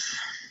 that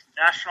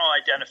national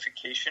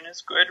identification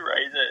is good,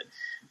 right?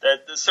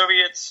 That the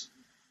Soviets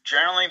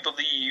generally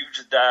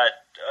believed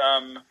that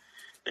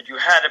that you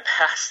had to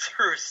pass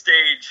through a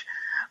stage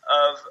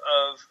of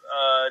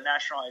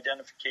national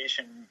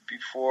identification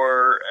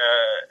before,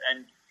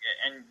 and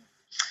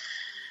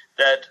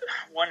that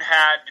one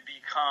had to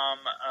become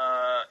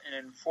an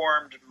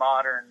informed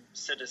modern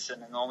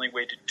citizen, and the only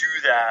way to do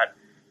that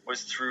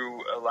was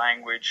through a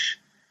language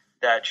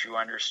that you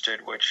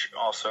understood, which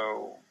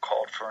also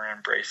called for an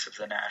embrace of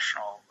the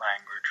national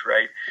language,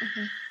 right?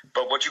 Mm-hmm.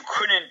 But what you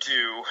couldn't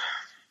do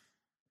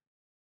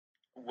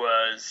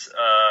was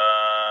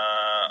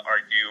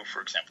argue,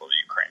 for example, the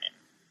Ukrainian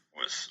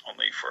was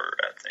only for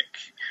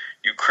ethnic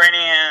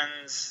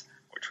Ukrainians,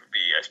 which would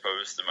be, I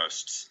suppose, the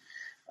most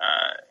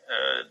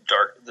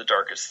the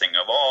darkest thing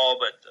of all,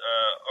 but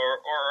or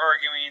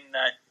arguing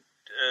that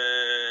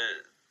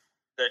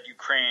that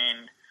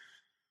Ukraine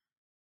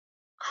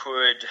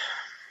could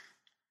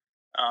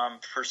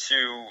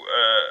pursue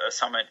a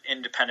somewhat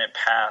independent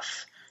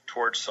path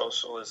towards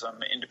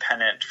socialism,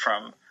 independent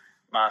from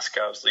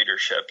Moscow's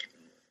leadership.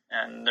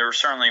 And there were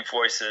certainly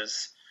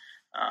voices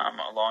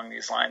along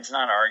these lines,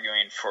 not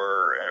arguing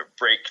for a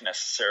break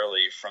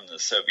necessarily from the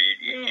Soviet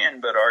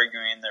Union, but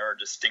arguing there are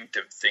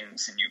distinctive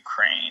things in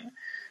Ukraine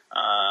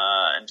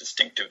and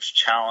distinctive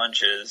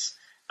challenges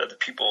that the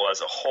people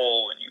as a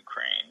whole in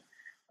Ukraine,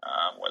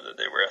 whether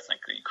they were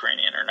ethnically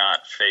Ukrainian or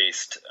not,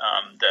 faced,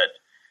 that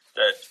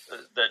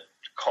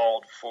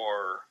called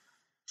for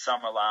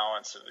some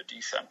allowance of a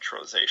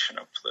decentralization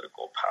of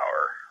political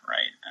power,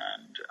 right,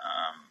 and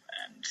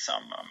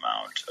some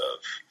amount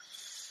of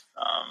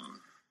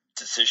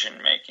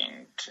decision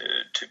making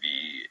to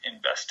be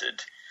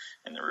invested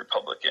in the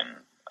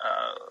Republican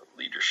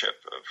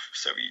leadership of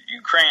Soviet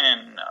Ukraine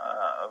and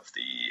of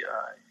the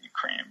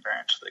Ukrainian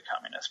branch of the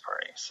Communist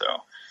Party.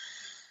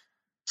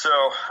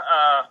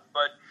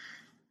 But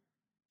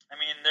I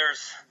mean,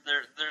 there's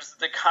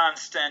the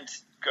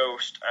constant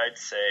ghost, I'd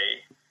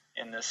say,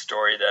 in this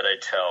story that I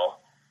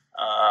tell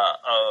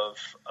of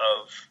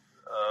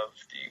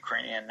the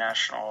Ukrainian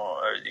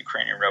the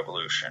Ukrainian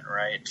Revolution,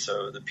 right?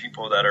 So the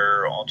people that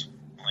are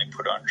ultimately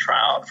put on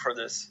trial for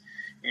this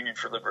Union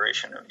for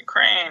Liberation of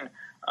Ukraine,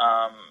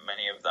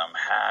 many of them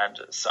had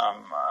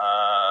some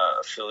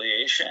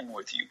affiliation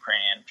with the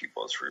Ukrainian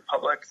People's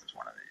Republic. It's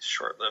one of these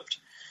short-lived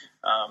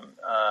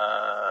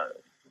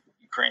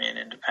Ukrainian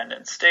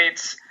independent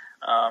states,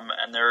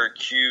 and they're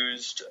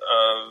accused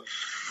of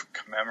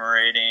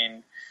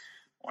commemorating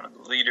one of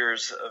the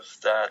leaders of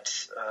that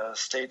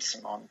state,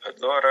 Simon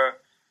Pedlora,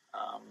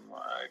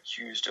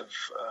 accused of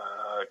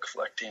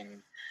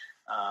collecting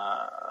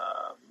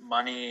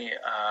money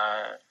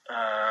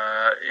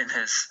in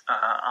his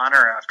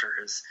honor after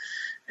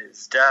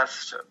his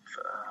death.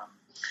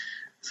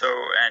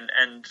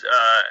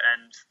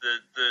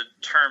 The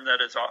term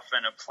that is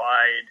often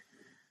applied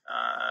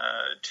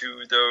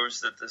to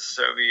those that the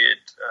Soviet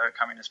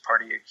Communist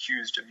Party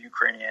accused of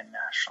Ukrainian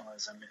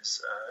nationalism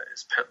is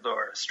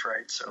Pedlorist,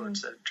 right? So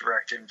it's a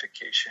direct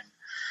invocation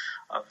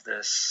of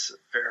this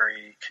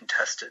very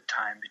contested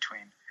time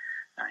between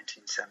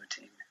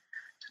 1917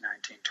 to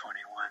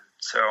 1921.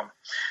 So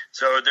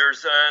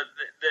there's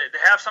they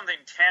have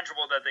something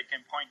tangible that they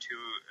can point to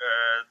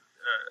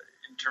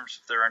in terms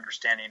of their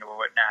understanding of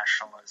what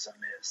nationalism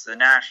is. The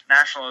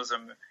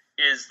nationalism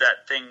is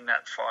that thing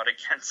that fought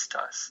against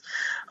us,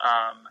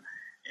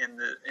 in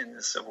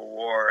the Civil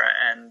War,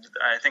 and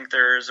I think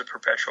there is a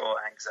perpetual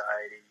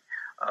anxiety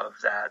of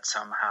that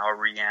somehow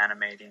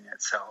reanimating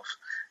itself.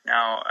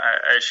 Now,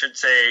 I should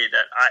say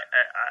that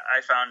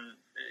I found,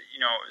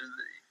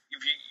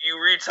 if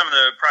you read some of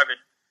the private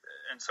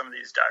and some of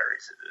these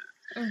diaries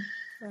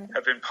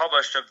have been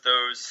published of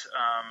those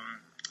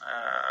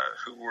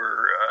who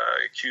were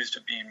accused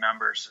of being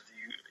members of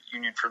the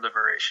Union for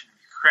Liberation of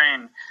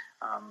Ukraine,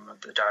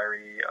 the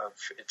diary of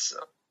its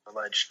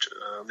alleged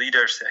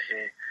leader,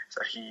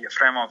 Serhiy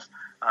Efremov,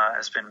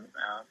 has been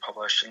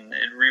published, and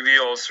it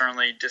reveals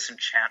certainly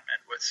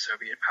disenchantment with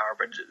Soviet power,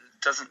 but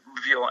it doesn't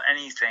reveal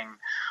anything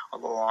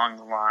along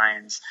the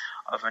lines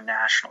of a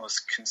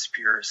nationalist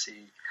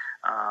conspiracy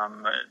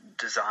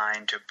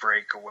designed to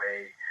break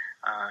away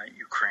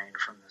Ukraine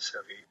from the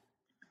Soviet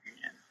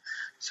Union.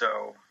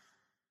 So,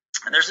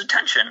 and there's a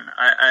tension,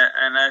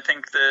 and I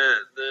think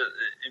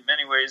in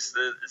many ways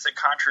it's a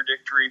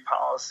contradictory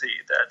policy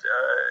that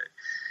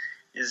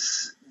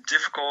is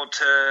difficult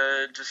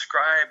to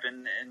describe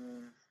in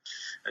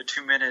a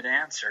 2-minute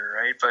answer,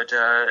 right? But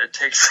it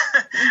takes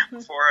a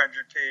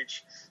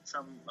 400-page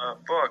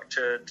book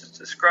to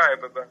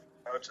describe about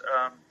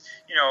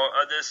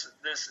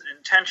this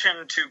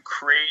intention to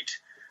create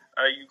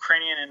a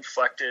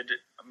Ukrainian-inflected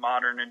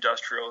modern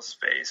industrial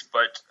space,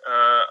 but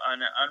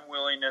an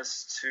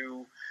unwillingness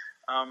to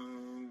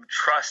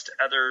trust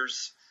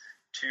others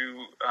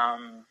to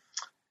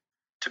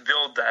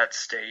build that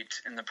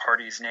state in the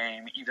party's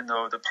name, even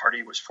though the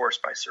party was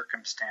forced by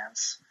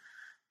circumstance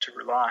to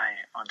rely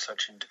on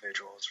such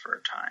individuals for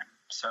a time.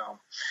 So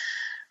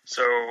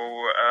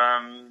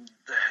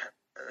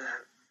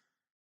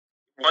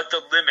what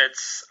the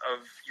limits of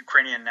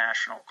Ukrainian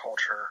national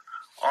culture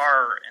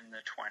are in the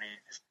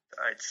 20s,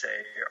 I'd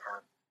say,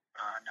 are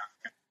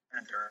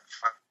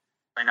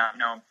not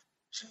known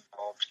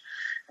involved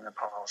in the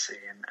policy.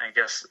 And I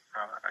guess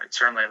I'd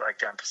certainly like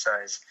to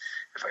emphasize,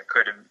 if I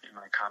could, in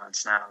my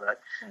comments now, that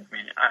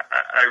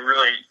I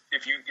really,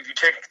 if you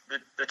take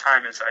the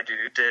time as I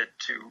did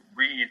to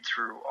read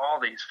through all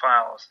these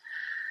files,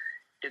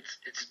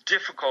 it's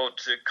difficult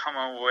to come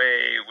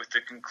away with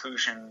the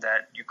conclusion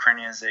that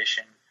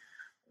Ukrainianization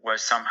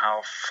was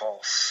somehow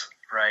false,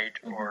 right,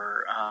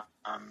 or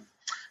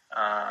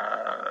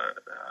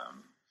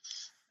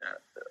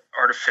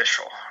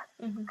artificial,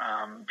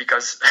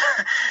 because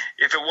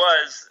if it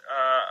was,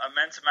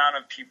 immense amount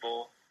of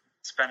people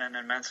spent an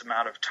immense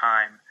amount of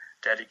time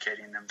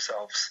dedicating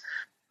themselves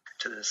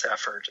to this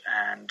effort,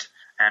 and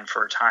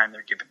for a time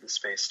they're given the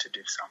space to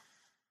do so.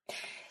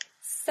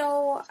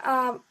 So,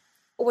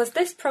 was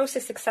this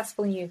process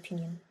successful in your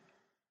opinion?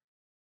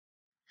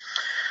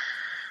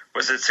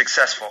 Was it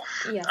successful?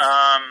 Yes.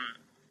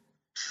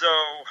 So,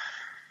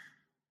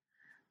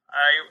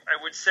 I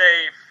would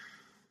say,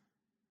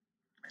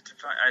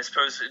 I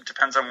suppose it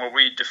depends on what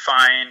we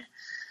define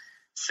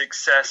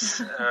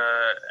success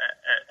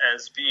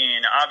as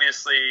being.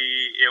 Obviously,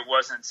 it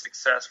wasn't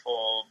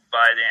successful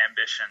by the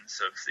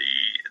ambitions of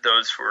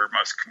those who were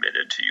most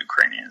committed to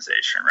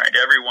Ukrainianization, right?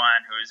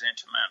 Everyone who is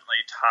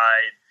intimately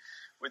tied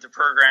with the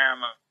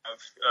program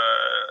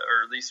or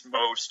at least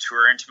most who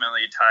are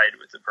intimately tied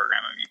with the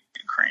program of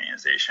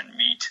Ukrainianization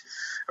meet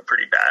a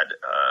pretty bad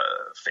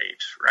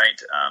fate,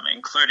 right?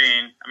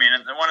 Including,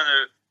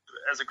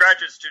 as a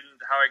graduate student,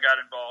 how I got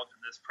involved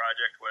in this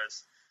project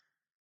was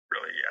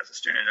really as a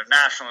student of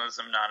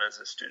nationalism, not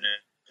as a student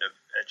of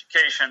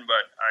education,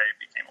 but I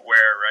became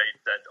aware, right,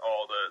 that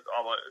all the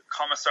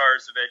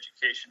commissars of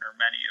education, or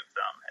many of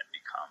them, had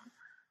become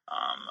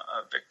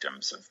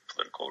victims of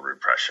political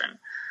repression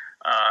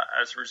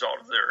as a result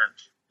of their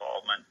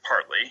involvement,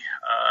 partly,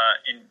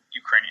 in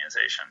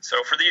Ukrainianization.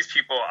 So for these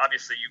people,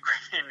 obviously,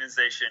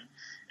 Ukrainianization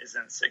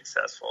isn't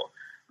successful,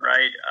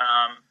 right?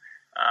 And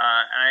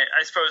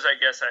I suppose, I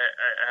guess, I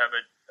have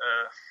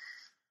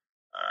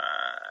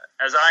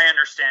as I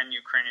understand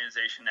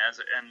Ukrainianization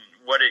and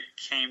what it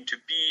came to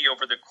be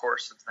over the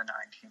course of the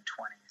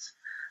 1920s,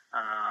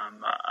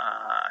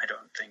 I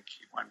don't think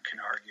one can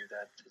argue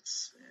that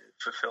it's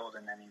fulfilled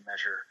in any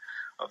measure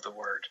of the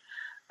word.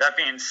 That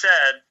being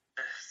said,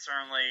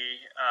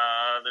 certainly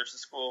there's a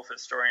school of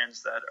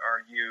historians that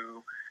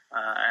argue,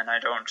 and I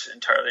don't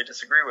entirely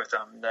disagree with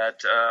them,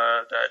 that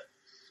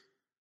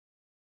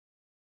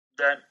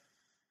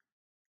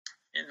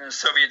the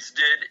Soviets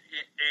did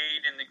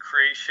aid in the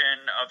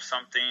creation of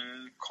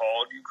something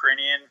called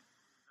Ukrainian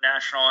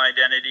national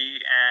identity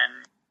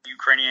and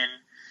Ukrainian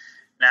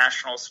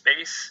national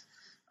space.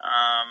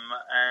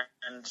 I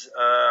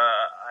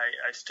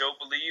still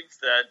believe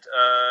that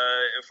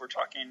if we're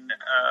talking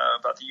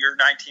about the year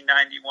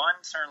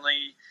 1991,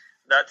 certainly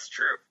that's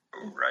true,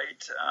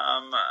 right?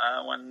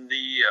 When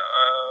the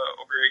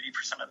over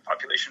 80% of the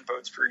population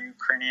votes for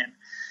Ukrainian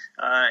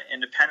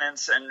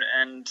independence,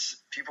 and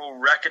people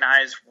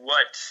recognize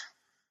what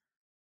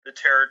the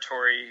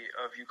territory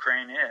of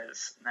Ukraine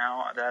is.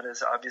 Now, that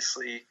is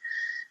obviously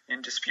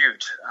in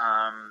dispute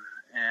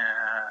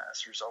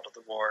as a result of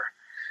the war.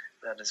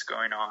 that is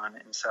going on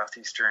in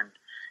southeastern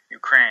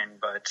Ukraine,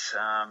 but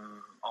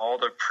all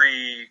the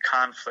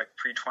pre-conflict,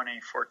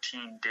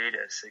 pre-2014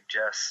 data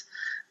suggests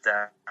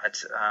that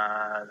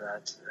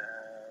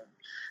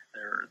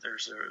there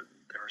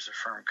was a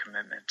firm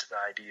commitment to the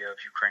idea of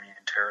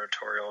Ukrainian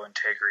territorial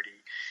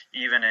integrity,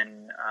 even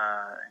in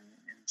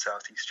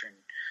southeastern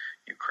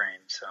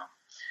Ukraine. So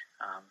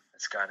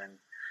it's gotten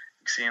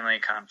exceedingly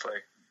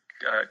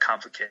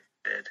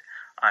complicated,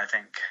 I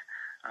think.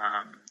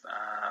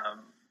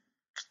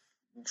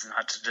 It's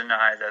not to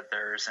deny that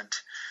there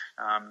isn't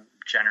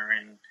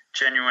genuine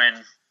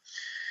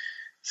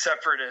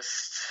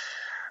separatist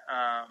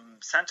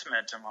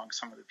sentiment among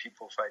some of the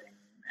people fighting in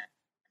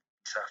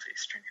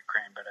southeastern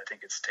Ukraine, but I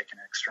think it's taken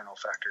external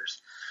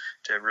factors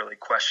to really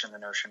question the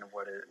notion of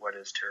what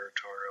is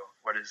territorial,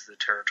 what is the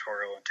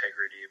territorial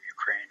integrity of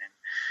Ukraine,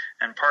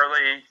 and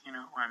partly,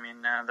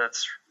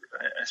 that's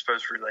I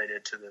suppose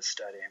related to this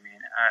study. I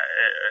mean,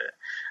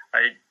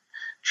 I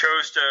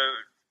chose to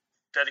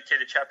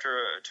dedicate a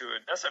chapter to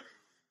Odessa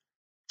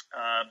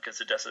because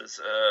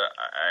Odessa's,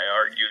 I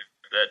argue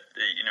that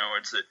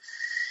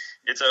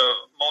it's a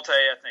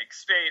multi-ethnic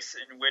space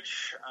in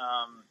which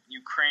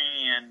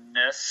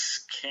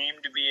Ukrainianness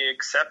came to be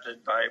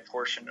accepted by a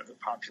portion of the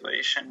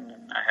population,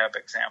 and I have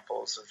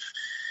examples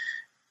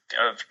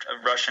of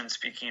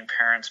Russian-speaking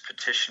parents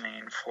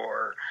petitioning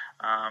for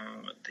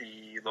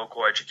the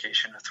local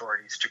education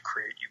authorities to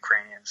create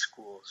Ukrainian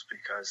schools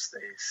because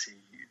they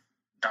see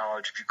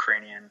knowledge of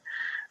Ukrainian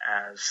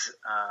as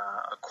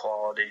a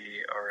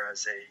quality or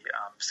as a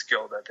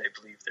skill that they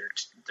believe their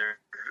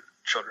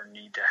children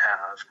need to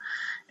have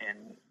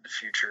in the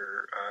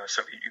future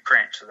Soviet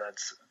Ukraine. So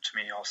that's, to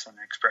me, also an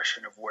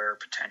expression of where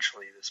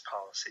potentially this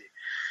policy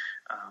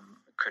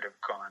could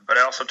have gone. But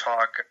I also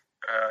talk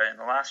in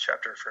the last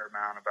chapter a fair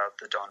amount about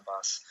the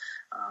Donbass,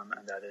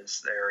 and that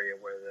is the area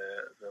where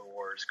the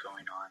war is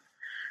going on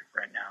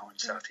right now in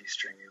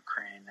southeastern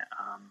Ukraine.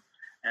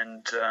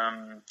 And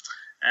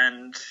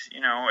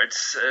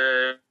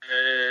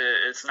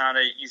it's not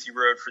an easy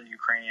road for the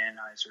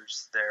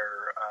Ukrainianizers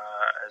there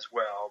as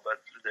well,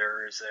 but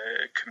there is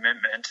a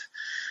commitment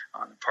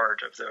on the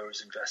part of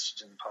those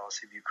invested in the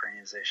policy of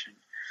Ukrainization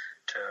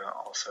to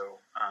also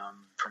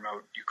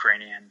promote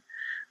Ukrainian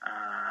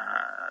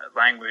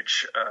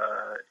language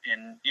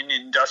in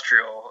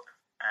industrial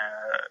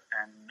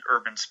and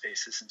urban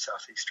spaces in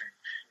southeastern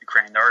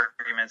Ukraine. The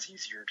argument's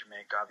easier to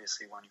make,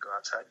 obviously, when you go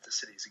outside the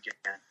cities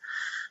again,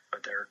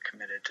 but they're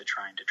committed to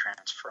trying to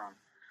transform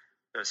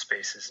those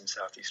spaces in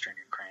southeastern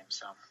Ukraine.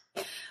 So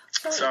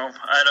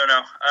I don't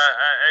know.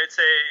 I'd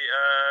say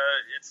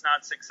it's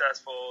not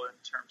successful in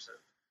terms of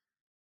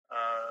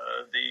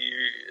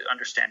the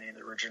understanding of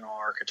the original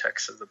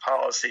architects of the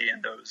policy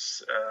and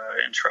those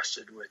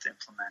entrusted with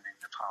implementing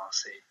the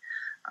policy.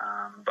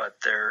 But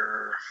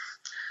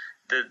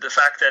the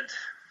fact that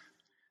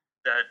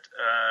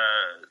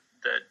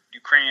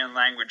Ukrainian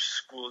language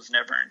schools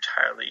never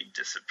entirely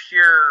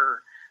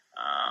disappear,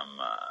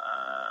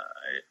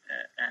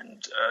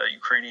 and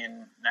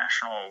Ukrainian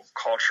national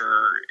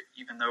culture,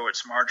 even though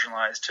it's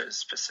marginalized to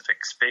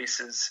specific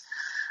spaces,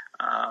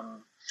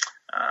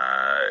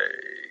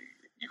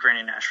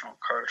 Ukrainian national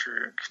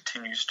culture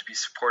continues to be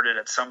supported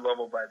at some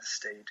level by the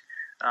state.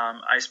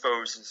 I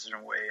suppose is in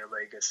a way a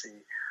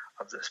legacy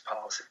of this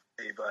policy,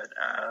 but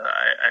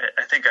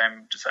I think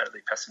I'm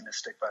decidedly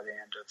pessimistic by the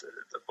end of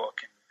the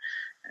book,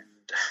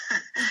 and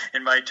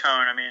in my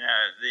tone. I mean,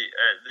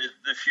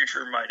 the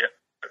future might have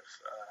been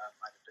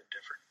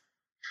different.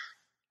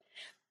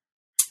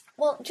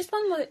 Well, just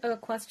one more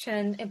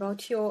question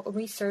about your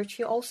research.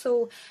 You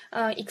also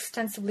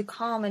extensively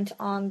comment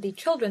on the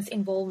children's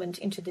involvement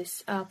into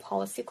this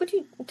policy. Could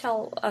you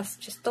tell us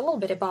just a little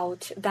bit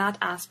about that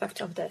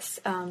aspect of this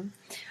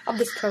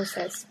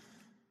process?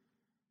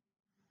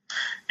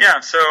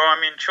 Yeah, so I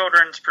mean,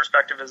 children's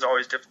perspective is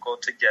always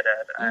difficult to get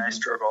at. Mm-hmm. I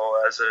struggle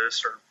as a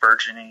sort of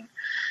burgeoning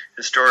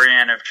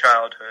historian of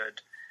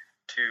childhood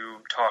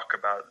to talk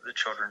about the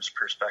children's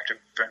perspective.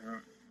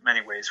 In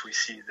many ways, we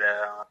see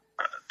their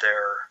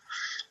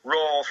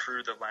role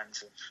through the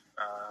lens of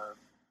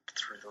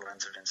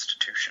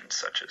institutions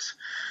such as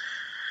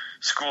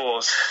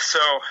schools. So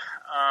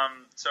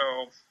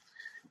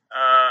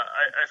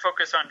I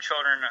focus on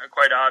children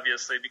quite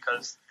obviously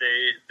because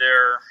they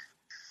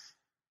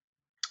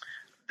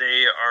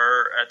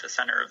are at the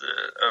center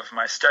of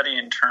my study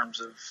in terms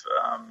of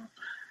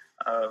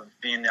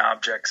being the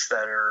objects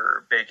that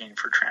are begging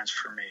for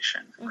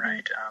transformation, mm-hmm.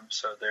 right?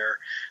 So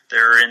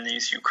they're in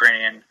these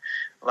Ukrainian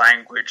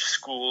language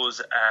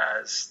schools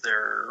as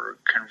they're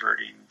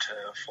converting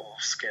to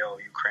full-scale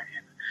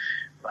Ukrainian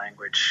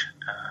language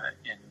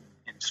in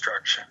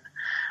instruction.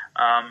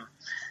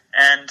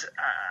 And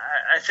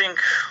I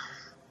think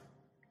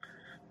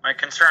my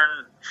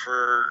concern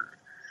for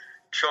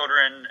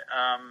children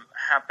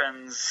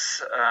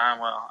happens,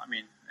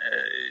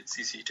 it's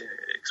easy to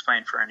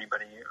explain for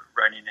anybody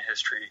writing a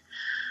history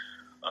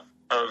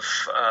of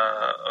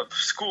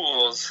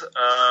schools,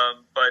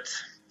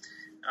 but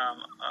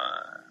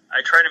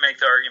I try to make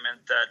the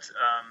argument that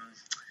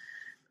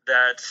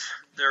that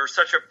there was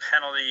such a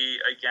penalty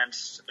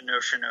against the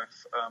notion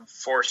of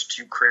forced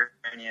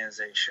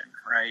Ukrainianization,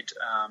 right?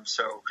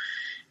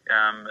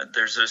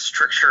 There's a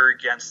stricture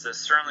against this.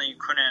 Certainly, you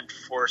couldn't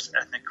force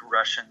ethnic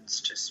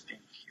Russians to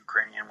speak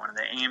Ukrainian. One of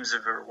the aims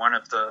of, or one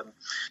of the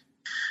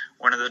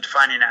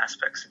defining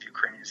aspects of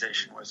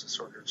Ukrainianization was a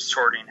sort of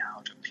sorting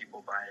out of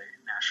people by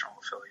national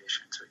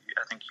affiliation. So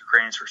I think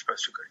Ukrainians were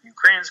supposed to go to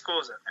Ukrainian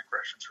schools, ethnic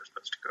Russians were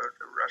supposed to go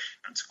to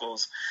Russian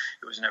schools.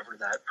 It was never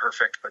that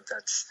perfect, but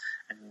that's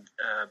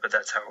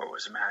how it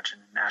was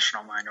imagined.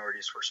 National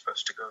minorities were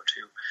supposed to go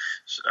to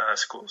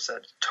schools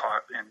that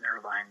taught in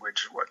their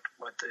language what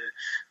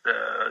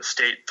the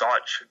state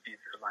thought should be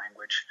their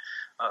language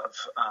of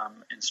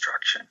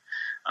instruction.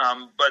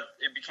 But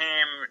it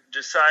became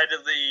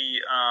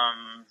decidedly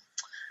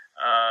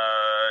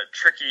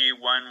tricky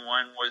when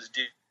one was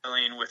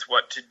dealing with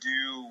what to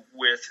do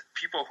with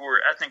people who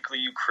were ethnically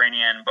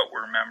Ukrainian but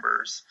were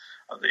members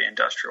of the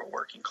industrial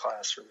working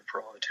class or the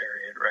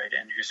proletariat, right,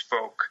 and who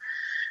spoke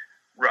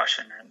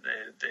Russian, and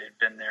they'd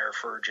been there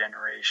for a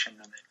generation,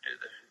 and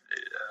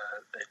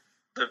they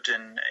lived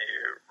in a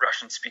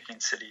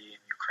Russian-speaking city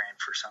in Ukraine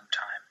for some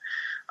time,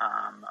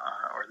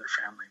 or their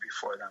family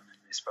before them,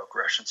 and they spoke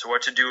Russian. So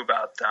what to do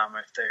about them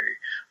if they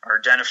are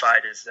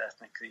identified as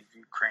ethnically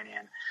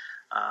Ukrainian,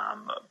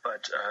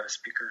 but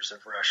speakers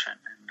of Russian?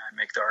 And I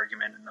make the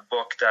argument in the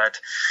book that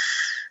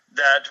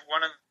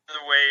one of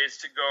the ways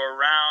to go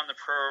around the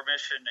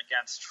prohibition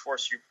against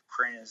forced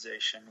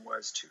Ukrainization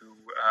was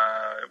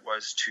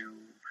to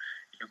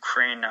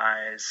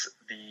Ukrainize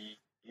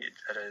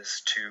that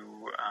is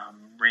to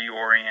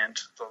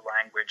reorient the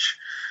language,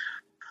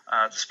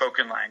 the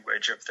spoken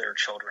language of their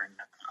children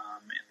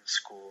in the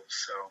schools.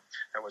 So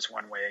that was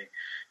one way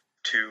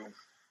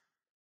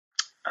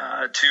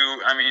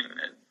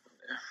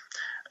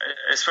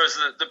I suppose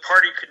the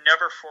party could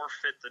never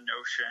forfeit the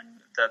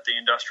notion that the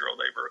industrial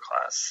labor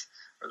class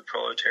or the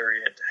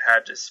proletariat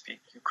had to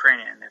speak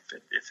Ukrainian.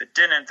 If it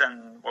didn't,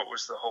 then what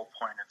was the whole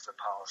point of the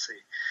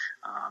policy?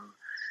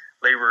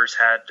 Laborers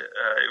had,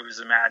 it was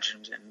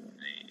imagined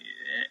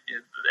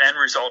the end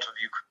result of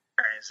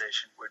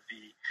Ukrainization would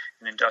be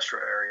in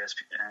industrial areas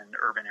and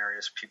urban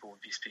areas, people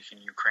would be speaking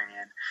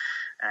Ukrainian.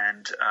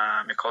 And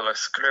Mykola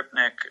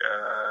Skripnik,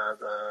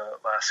 the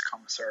last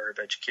commissar of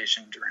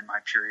education during my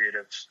period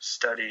of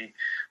study,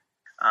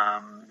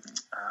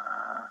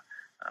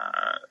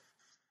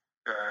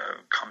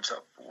 comes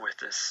up with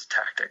this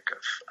tactic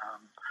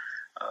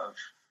of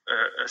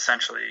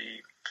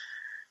essentially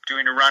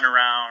doing a run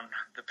around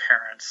the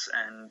parents,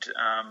 and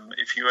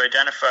if you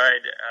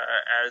identified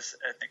as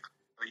ethnically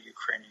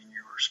Ukrainian,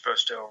 you were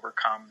supposed to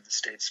overcome the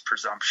state's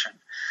presumption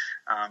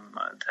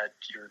that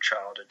your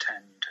child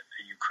attend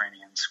a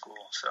Ukrainian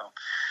school. So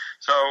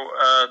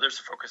there's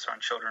a focus on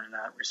children in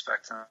that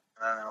respect, and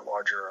then a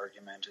larger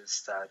argument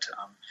is that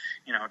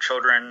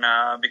children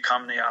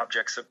become the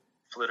objects of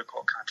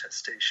political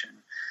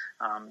contestation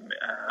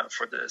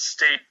for the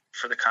state,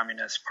 for the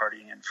Communist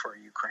Party, and for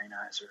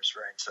Ukrainizers,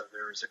 right? So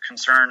there is a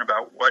concern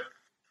about what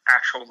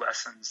actual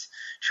lessons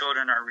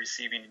children are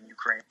receiving in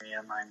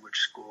Ukrainian language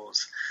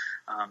schools.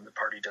 The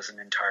party doesn't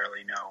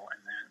entirely know,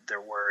 and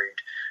they're worried.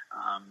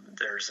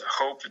 There's a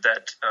hope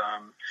that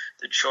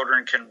the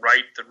children can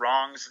right the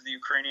wrongs of the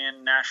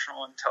Ukrainian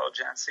national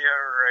intelligentsia,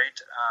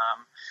 right?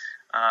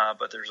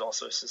 But there's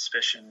also a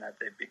suspicion that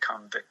they've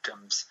become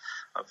victims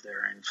of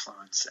their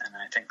influence, and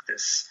I think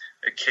this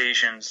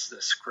occasions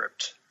the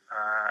script,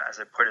 as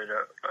I put it,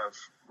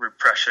 of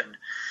repression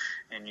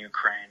in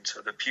Ukraine.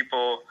 So the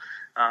people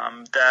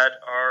that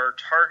are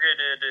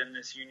targeted in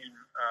this Union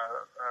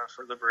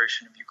for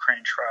Liberation of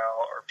Ukraine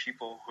trial are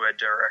people who had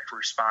direct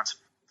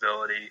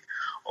responsibility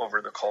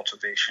over the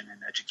cultivation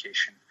and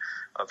education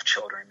of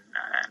children,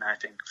 and I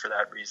think for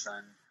that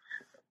reason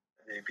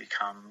they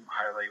become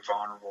highly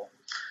vulnerable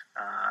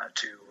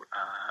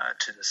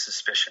to the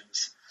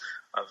suspicions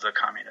of the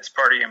Communist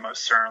Party, and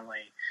most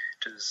certainly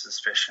to the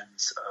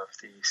suspicions of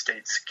the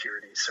State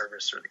Security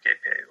Service or the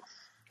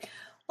GPU.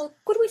 Well,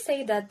 could we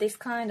say that this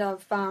kind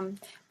of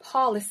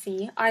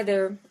policy,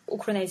 either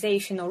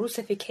Ukrainization or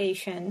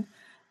Russification,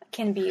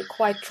 can be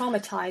quite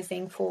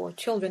traumatizing for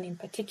children in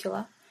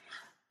particular?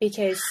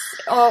 Because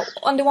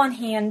on the one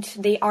hand,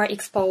 they are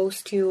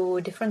exposed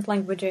to different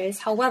languages.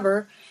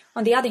 However,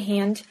 on the other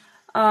hand,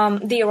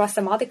 there are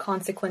some other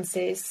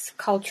consequences,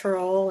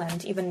 cultural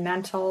and even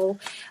mental,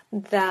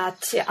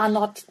 that are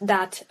not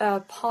that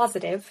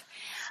positive.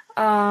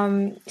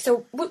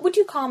 So would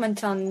you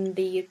comment on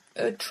the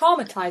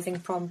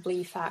traumatizing, probably,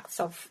 effects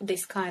of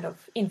this kind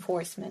of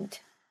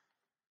enforcement?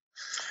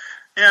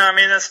 Yeah, I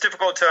mean, that's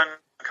difficult to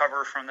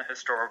uncover from the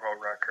historical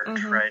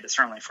record, right? It's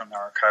certainly from the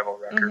archival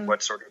record.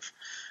 What sort of,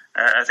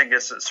 I think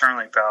it's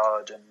certainly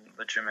valid and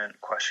legitimate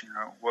question.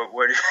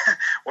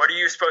 What are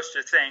you supposed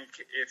to think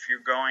if you're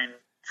going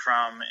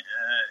from,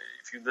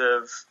 if you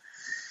live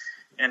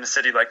in a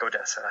city like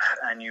Odessa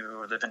and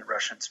you live in a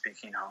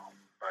Russian-speaking home,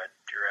 but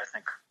you're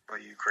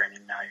ethnically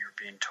Ukrainian, now you're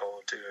being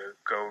told to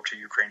go to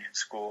Ukrainian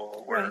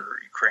school where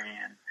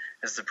Ukrainian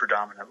is the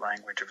predominant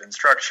language of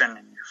instruction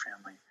in your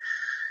family.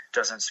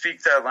 doesn't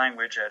speak that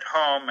language at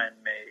home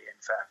and may,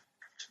 in fact,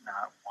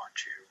 not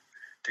want you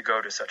to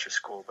go to such a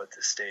school, but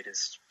the state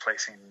is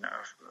placing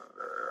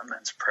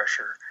immense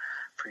pressure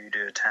for you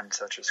to attend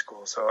such a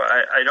school. So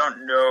I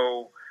don't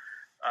know.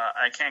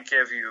 I can't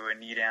give you a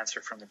neat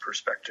answer from the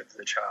perspective of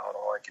the child.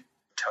 All I can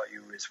tell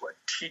you is what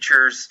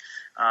teachers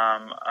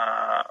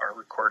are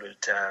recorded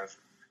to have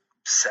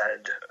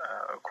said,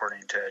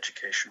 according to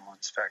educational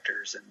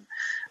inspectors. And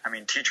I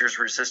mean, teachers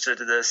resisted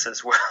this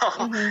as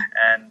well,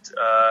 and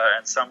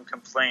some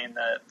complain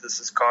that this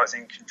is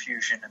causing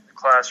confusion in the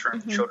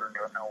classroom. Children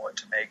don't know what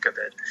to make of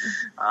it.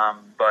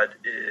 But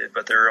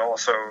there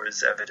also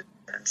is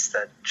evidence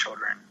that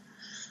children,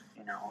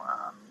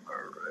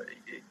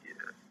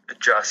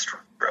 adjust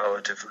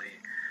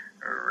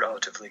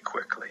relatively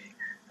quickly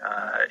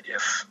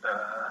if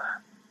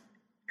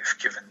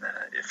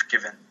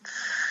given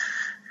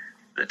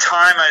the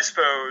time, I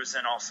suppose,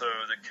 and also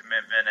the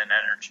commitment and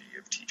energy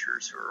of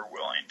teachers who are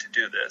willing to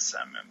do this.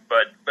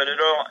 But it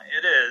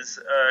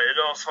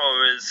also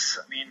is.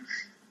 I mean,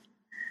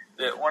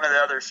 one of the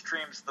other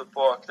streams of the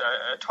book that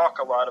I talk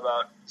a lot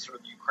about, sort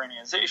of the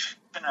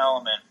Ukrainianization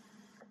element,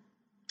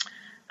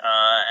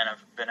 and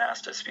I've been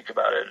asked to speak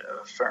about it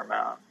a fair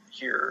amount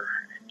here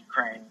in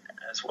Ukraine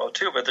as well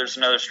too. But there's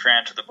another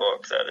strand to the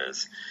book that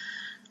is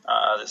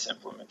this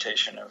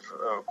implementation of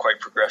quite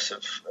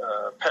progressive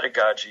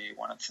pedagogy.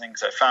 One of the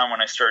things I found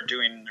when I started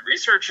doing the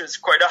research is,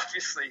 quite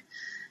obviously,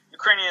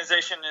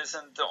 Ukrainianization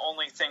isn't the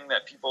only thing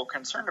that people are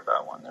concerned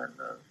about when they're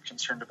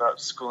concerned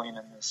about schooling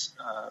in this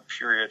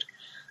period.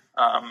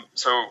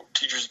 So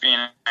teachers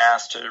being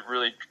asked to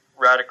really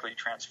radically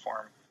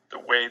transform the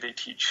way they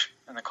teach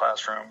in the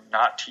classroom,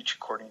 not teach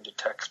according to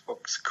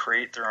textbooks,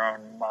 create their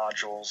own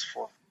modules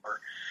for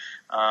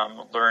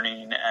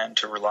learning, and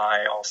to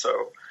rely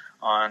also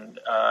on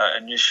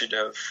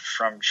initiative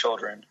from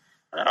children.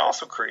 And that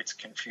also creates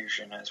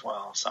confusion as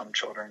well. Some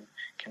children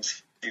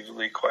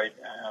conceivably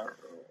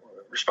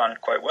responded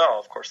quite well.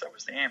 Of course, that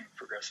was the aim of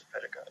progressive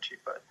pedagogy.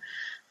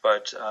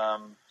 But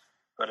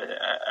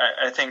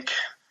I think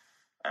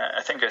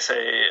I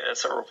say at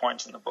several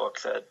points in the book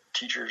that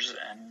teachers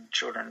and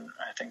children,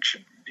 I think,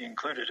 should be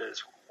included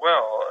as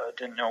well.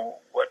 Didn't know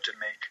what to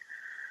make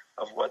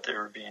of what they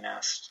were being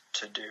asked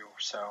to do.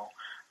 So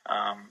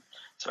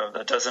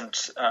that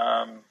doesn't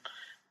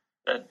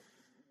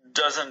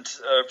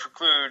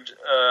preclude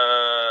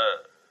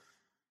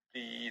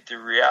the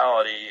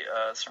reality,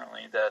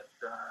 certainly, that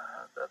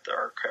the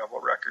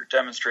archival record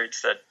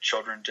demonstrates that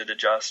children did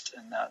adjust,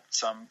 and that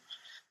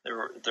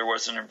there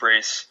was an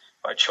embrace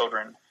by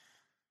children,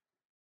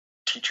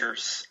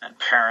 teachers, and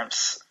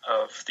parents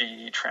of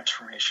the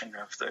transformation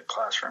of the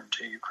classroom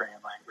to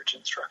Ukrainian language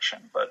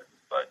instruction. But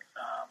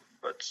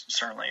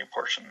certainly a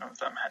portion of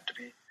them had to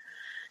be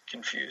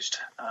confused,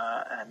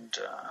 and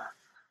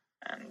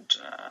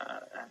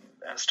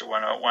as to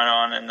what went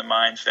on in the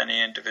minds of any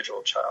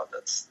individual child,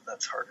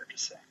 that's harder to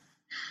say.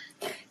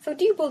 So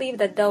do you believe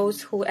that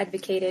those who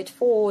advocated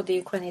for the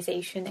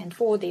Ukrainization and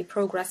for the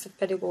progressive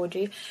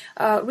pedagogy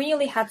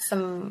really had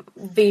some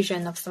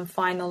vision of some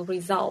final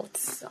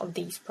results of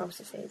these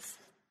processes?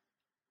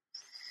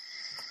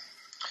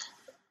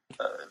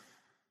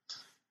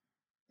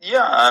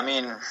 Yeah, I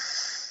mean...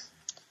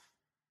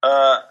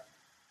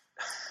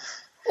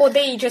 or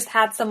they just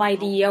had some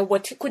idea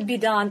what could be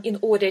done in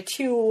order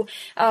to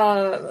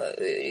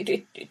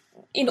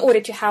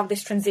have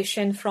this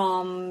transition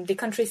from the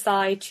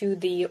countryside to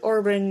the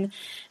urban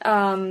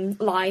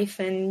life,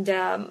 and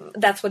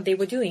that's what they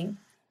were doing.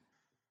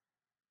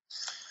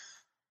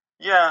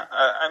 Yeah,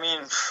 I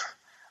mean,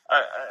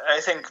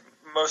 I think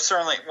most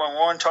certainly when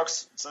one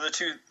talks, so the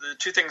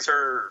two things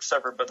are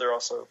separate, but they're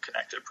also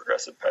connected: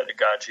 progressive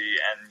pedagogy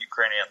and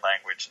Ukrainian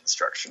language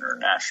instruction, or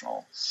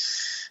national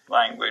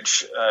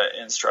language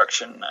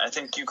instruction. I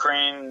think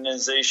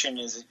Ukrainianization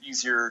is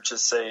easier to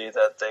say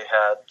that they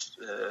had,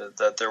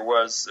 that there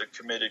was a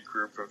committed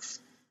group of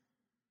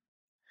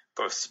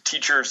both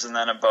teachers and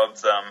then above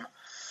them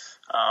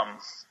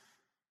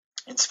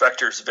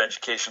inspectors of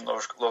education,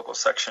 local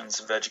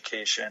sections of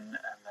education,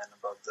 and then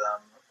above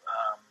them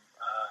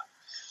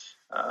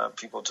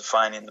people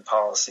defining the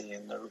policy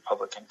in the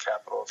Republican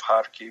capital of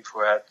Kharkiv,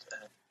 who had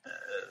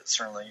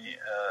certainly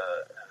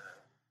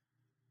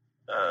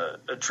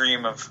a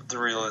dream of the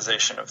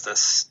realization of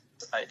this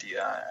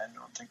idea. I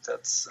don't think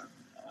that's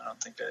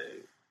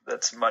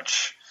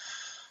much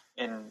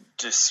in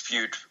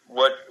dispute.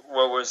 What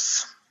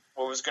was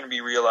going to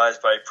be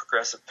realized by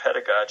progressive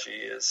pedagogy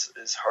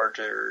is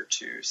harder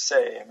to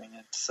say. I mean,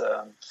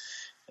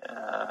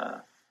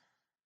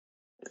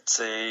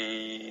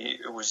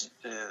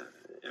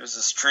 it was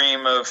a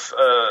stream of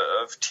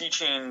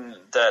teaching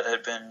that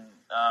had been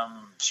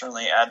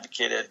certainly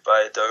advocated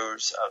by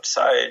those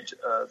outside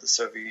the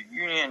Soviet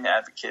Union,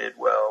 advocated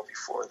well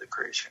before the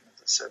creation of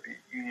the Soviet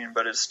Union,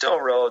 but it's still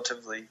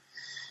relatively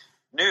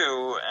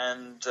new.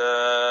 And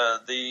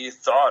the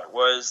thought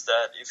was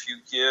that if you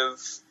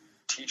give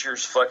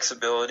teachers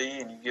flexibility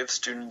and you give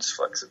students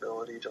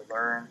flexibility to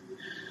learn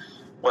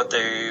what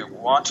they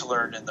want to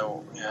learn in the,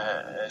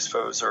 I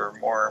suppose, or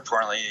more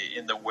importantly,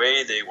 in the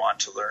way they want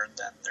to learn,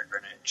 then they're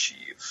going to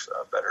achieve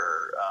a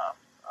better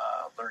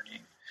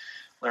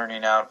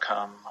learning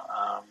outcome.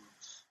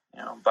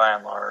 By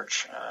and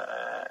large,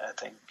 I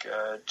think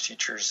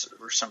teachers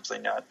were simply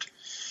not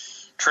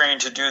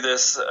trained to do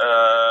this. They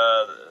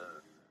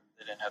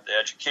didn't have the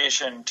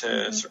education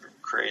to sort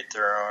of create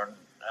their own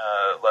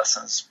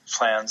lessons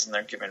plans, and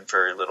they're given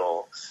very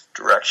little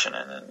direction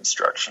and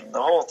instruction.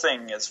 The whole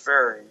thing is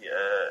very,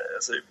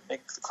 as I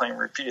make the claim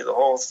repeated, the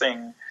whole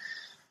thing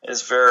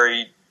is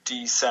very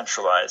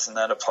decentralized, and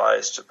that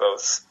applies to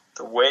both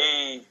the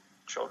way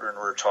children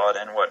were taught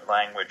and what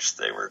language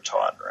they were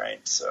taught,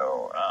 right?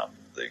 So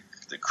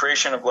the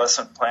creation of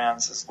lesson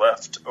plans is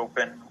left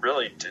open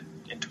really to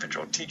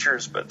individual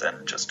teachers, but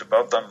then just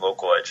above them,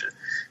 local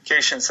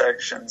education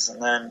sections,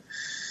 and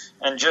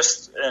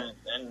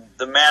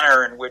the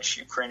manner in which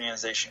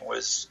Ukrainianization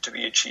was to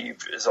be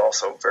achieved is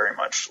also very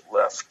much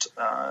left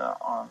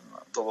on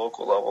the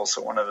local level.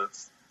 So one of the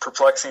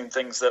perplexing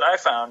things that I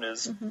found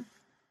is,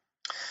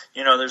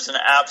 there's an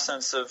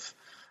absence of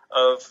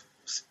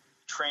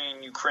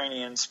trained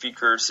Ukrainian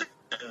speakers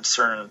in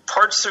certain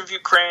parts of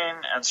Ukraine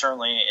and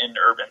certainly in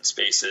urban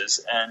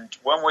spaces. And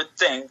one would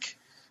think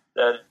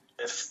that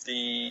if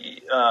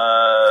the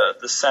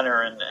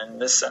center, in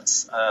this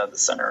sense, the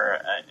center,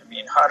 I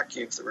mean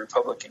Kharkiv, the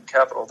Republican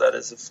capital, that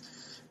is, if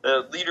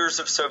the leaders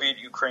of Soviet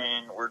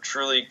Ukraine were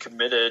truly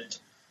committed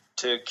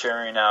to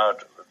carrying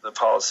out the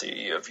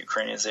policy of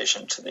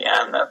Ukrainianization to the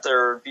end, that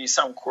there would be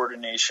some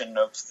coordination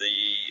of the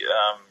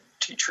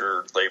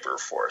teacher labor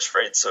force,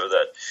 right? So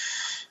that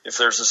if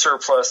there's a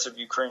surplus of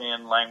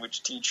Ukrainian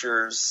language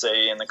teachers,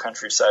 say in the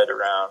countryside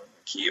around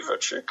Kyiv or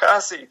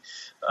Cherkasy,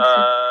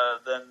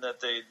 then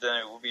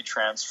it will be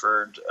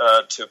transferred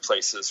to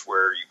places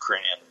where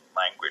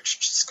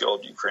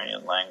skilled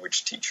Ukrainian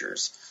language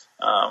teachers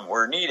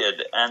were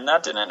needed, and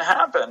that didn't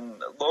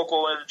happen.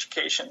 Local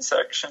education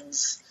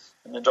sections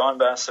in the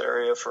Donbass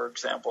area, for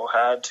example,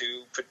 had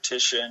to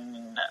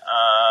petition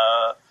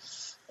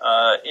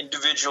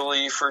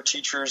individually for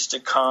teachers to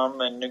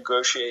come and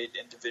negotiate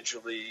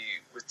individually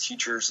with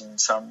teachers and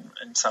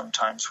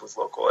sometimes with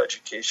local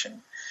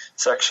education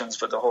sections,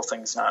 but the whole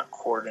thing's not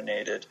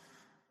coordinated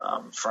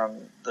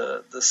from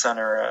the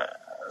center.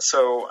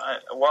 So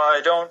while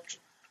I don't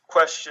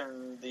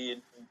question the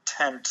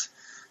intent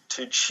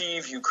to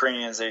achieve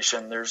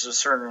Ukrainianization, there's a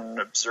certain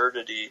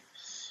absurdity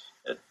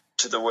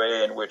to the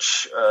way in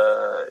which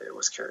it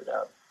was carried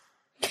out.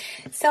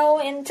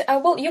 So,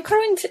 your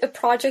current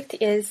project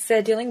is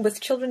dealing with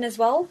children as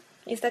well.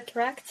 Is that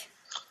correct?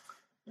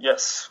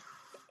 Yes.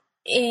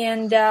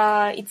 And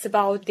it's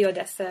about the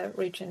Odessa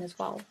region as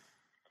well.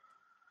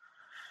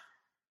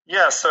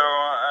 Yeah. So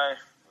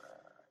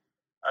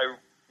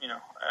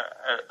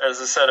as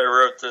I said, I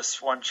wrote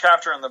this one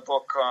chapter in the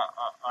book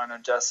on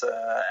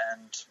Odessa,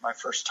 and my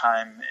first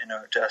time in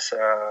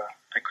Odessa,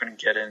 I couldn't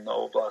get in the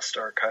Oblast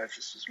archive.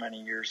 This was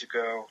many years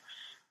ago.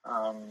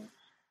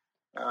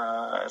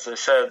 As I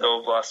said, the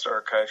Oblast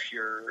archive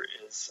here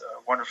is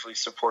a wonderfully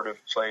supportive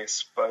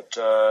place, but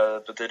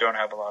they don't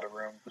have a lot of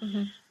room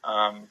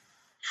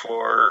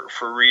for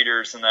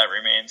readers, and that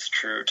remains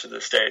true to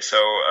this day. So,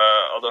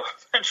 although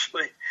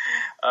eventually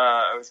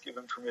I was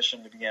given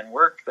permission to begin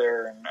work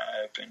there, and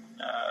I've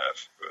been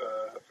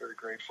very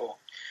grateful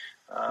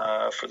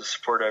for the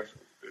support I've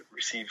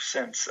received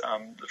since.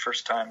 The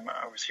first time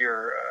I was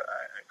here,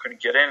 I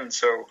couldn't get in,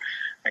 so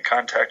I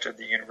contacted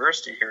the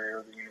university here,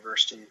 or the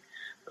university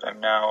that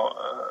I'm now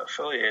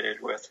affiliated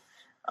with,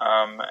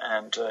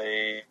 and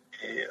a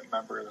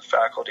member of the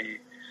faculty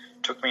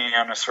took me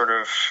on a sort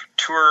of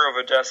tour of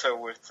Odessa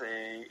with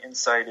an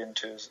insight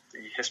into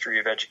the history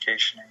of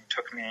education, and he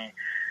took me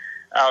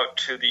out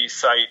to the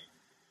site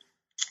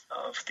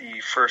of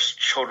the first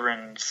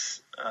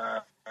children's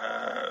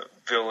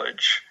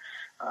village,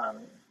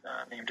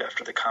 named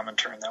after the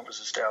Comintern that was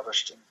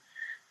established in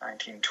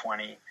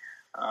 1920,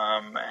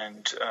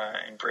 and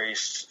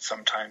embraced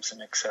sometimes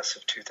in excess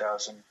of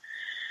 2,000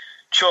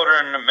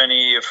 children,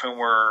 many of whom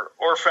were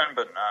orphaned,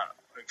 but not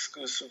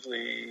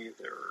exclusively.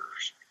 There were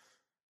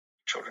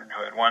children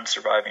who had one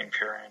surviving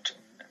parent,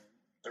 and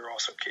there were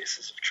also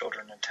cases of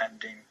children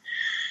attending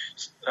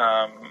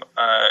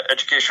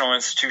educational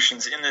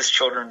institutions in this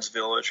children's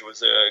village. It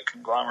was a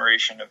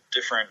conglomeration of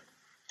different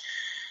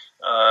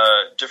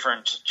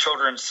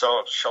children's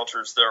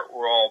shelters that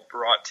were all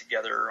brought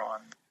together on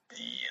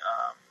the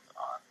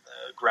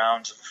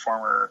grounds of the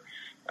former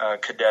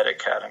cadet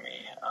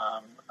academy,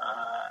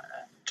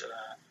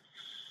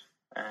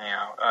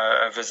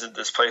 I visited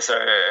this place.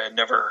 I had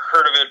never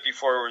heard of it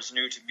before. It was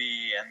new to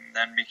me, and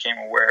then became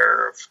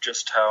aware of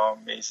just how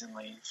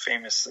amazingly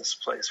famous this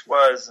place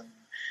was,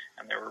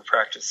 and they were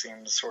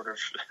practicing sort of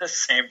the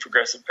same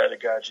progressive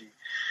pedagogy,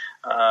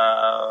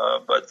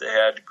 but they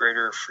had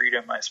greater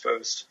freedom, I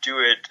suppose, to do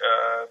it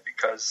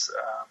because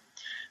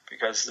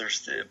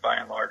there's by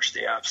and large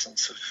the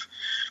absence of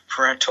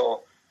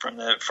parental, from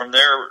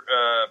their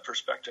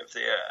perspective,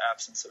 the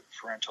absence of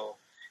parental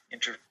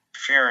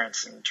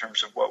interference in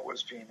terms of what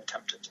was being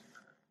attempted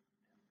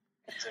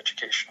these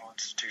educational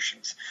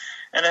institutions.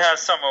 And it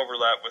has some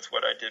overlap with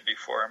what I did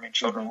before. I mean,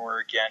 children were,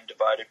 again,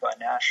 divided by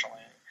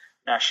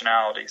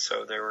nationality.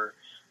 So there were,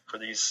 for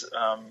these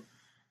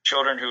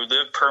children who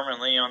lived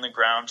permanently on the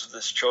grounds of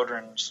this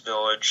children's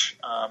village,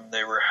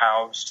 they were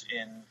housed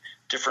in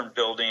different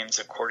buildings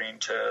according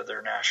to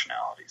their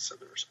nationality. So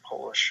there was a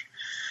Polish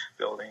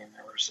building,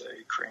 there was a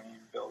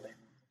Ukrainian building,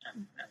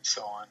 and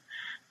so on.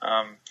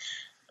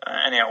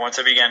 Anyhow, once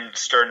I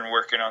started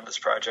working on this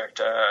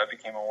project, I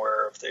became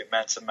aware of the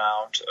immense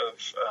amount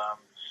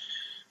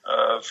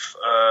of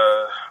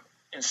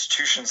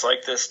institutions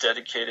like this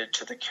dedicated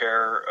to the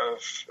care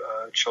of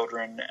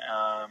children,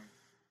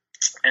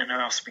 and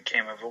I also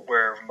became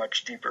aware of a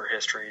much deeper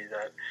history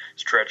that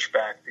stretched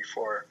back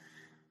before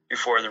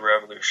the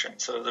revolution.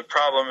 So the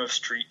problem of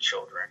street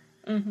children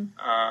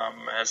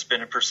has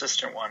been a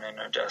persistent one in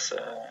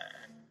Odessa,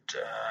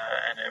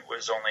 and it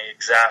was only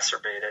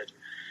exacerbated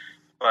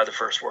by the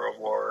First World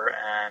War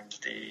and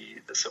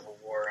the Civil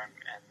War and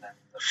then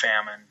the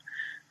famine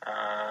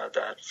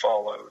that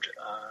followed,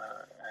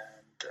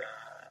 and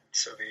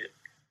Soviet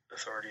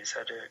authorities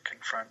had to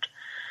confront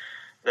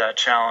that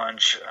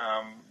challenge.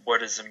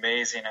 What is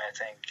amazing, I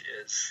think,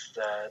 is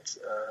that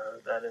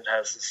it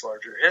has this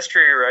larger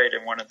history, right?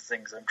 And one of the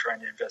things I'm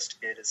trying to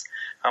investigate is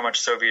how much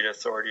Soviet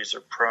authorities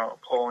are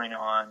pulling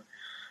on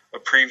a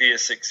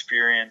previous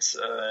experience,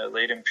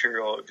 late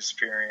imperial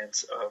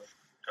experience of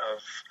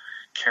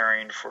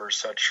caring for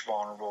such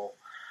vulnerable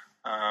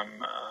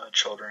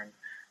children.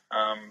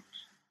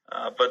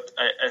 But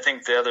I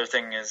think the other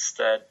thing is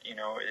that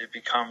it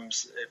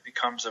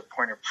becomes a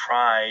point of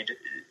pride.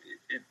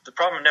 The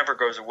problem never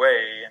goes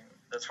away, and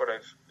that's what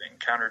I've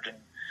encountered in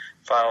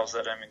files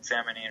that I'm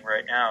examining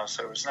right now.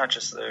 So it's not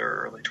just the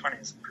early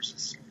 20s, it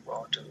persists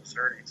well into the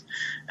 30s.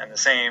 And the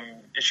same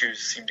issues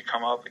seem to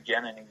come up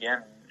again and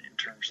again in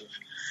terms of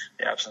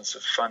the absence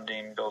of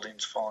funding,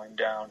 buildings falling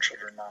down,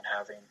 children not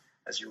having,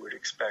 as you would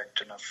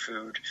expect, enough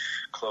food,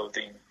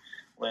 clothing,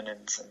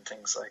 linens, and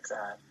things like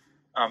that.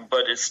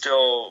 But it's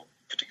still,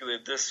 particularly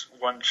this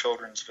one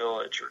children's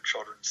village or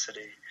children's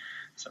city,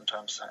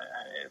 sometimes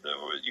the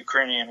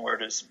Ukrainian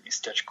word is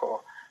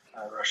mistechko,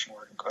 Russian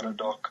word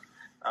gorodok.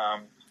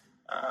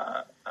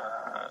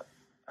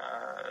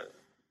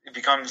 It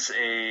becomes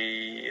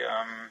a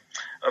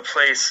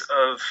place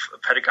of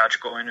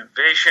pedagogical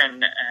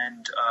innovation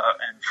and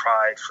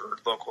pride for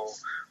local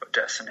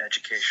Odessan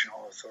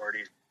educational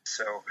authorities.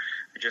 So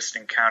I just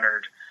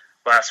encountered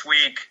last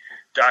week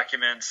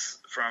documents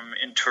from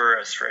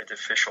Intourist, right, the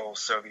official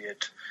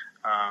Soviet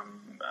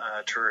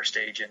tourist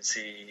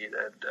agency,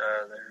 that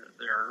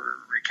they're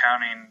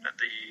recounting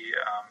the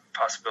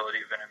possibility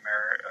of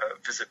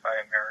a visit by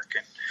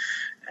American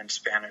and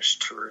Spanish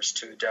tourists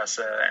to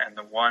Odessa, and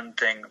the one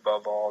thing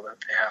above all that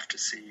they have to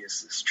see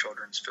is this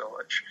children's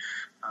village.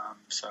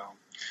 So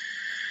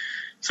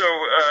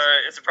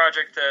it's a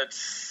project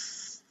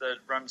that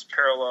runs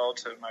parallel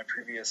to my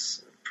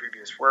previous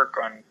work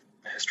on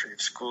the history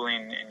of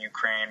schooling in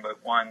Ukraine,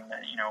 but one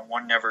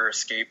never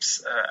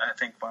escapes. I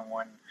think when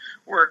one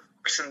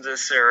works in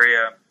this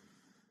area,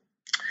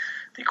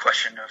 the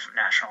question of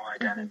national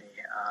identity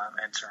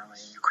and certainly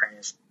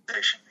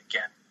Ukrainianization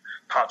again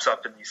pops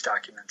up in these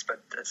documents,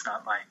 but that's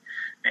not my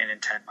main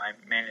intent. My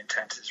main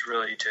intent is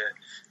really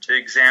to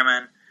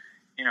examine,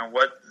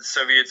 what the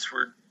Soviets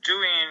were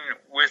doing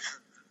with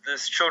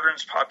this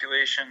children's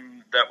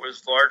population that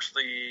was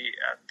largely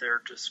at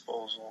their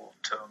disposal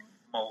to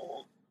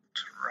mold,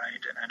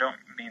 right? And I don't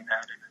mean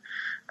that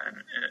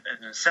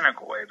in a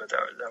cynical way, but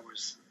that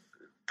was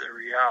the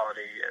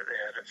reality. They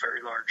had a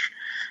very large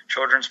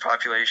children's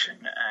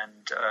population,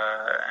 and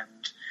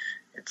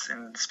it's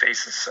in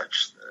spaces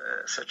such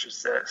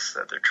as this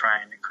that they're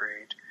trying to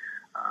create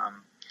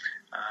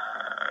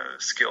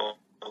skilled,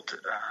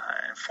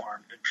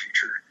 informed, and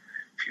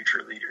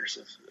future leaders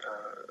of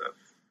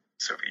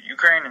Soviet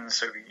Ukraine and the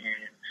Soviet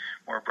Union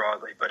more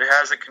broadly. But it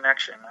has a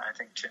connection, I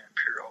think, to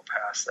imperial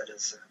past that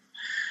is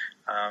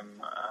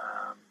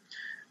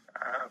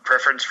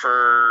preference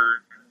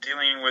for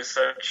dealing with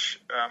such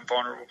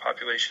vulnerable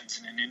populations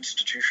in an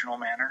institutional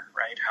manner,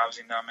 right?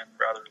 Housing them in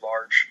rather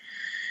large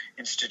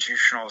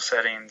institutional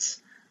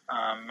settings,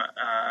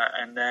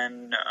 and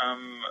then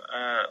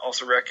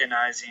also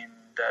recognizing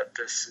that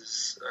this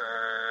is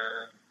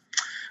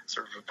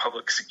sort of a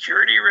public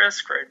security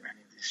risk, right? Many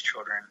of these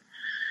children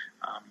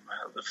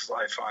live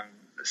life on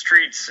the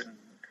streets and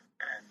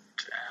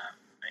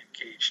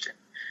engaged in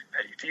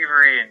petty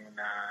thievery, and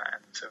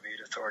Soviet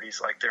authorities,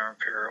 like their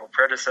imperial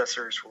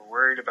predecessors, were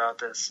worried about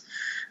this,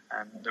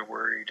 and they're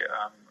worried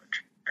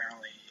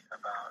generally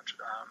about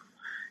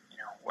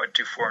what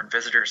do foreign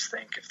visitors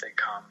think if they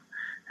come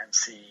and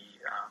see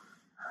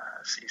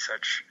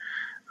such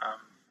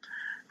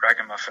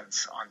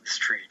ragamuffins on the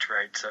street,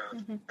 right? So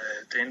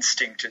the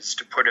instinct is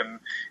to put them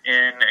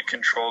in a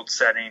controlled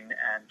setting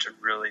and to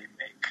really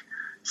make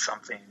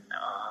something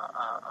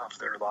of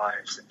their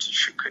lives and to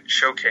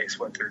showcase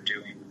what they're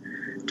doing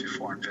to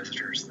foreign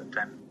visitors that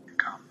then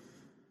come.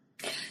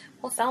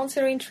 Well, sounds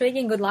very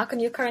intriguing. Good luck on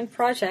your current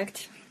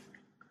project.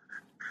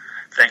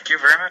 Thank you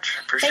very much.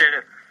 Appreciate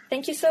it.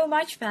 Thank you so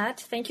much,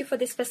 Matt. Thank you for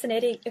this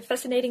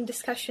fascinating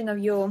discussion of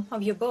your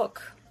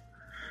book.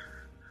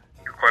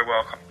 You're quite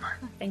welcome.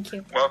 Thank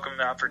you. Welcome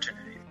the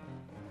opportunity.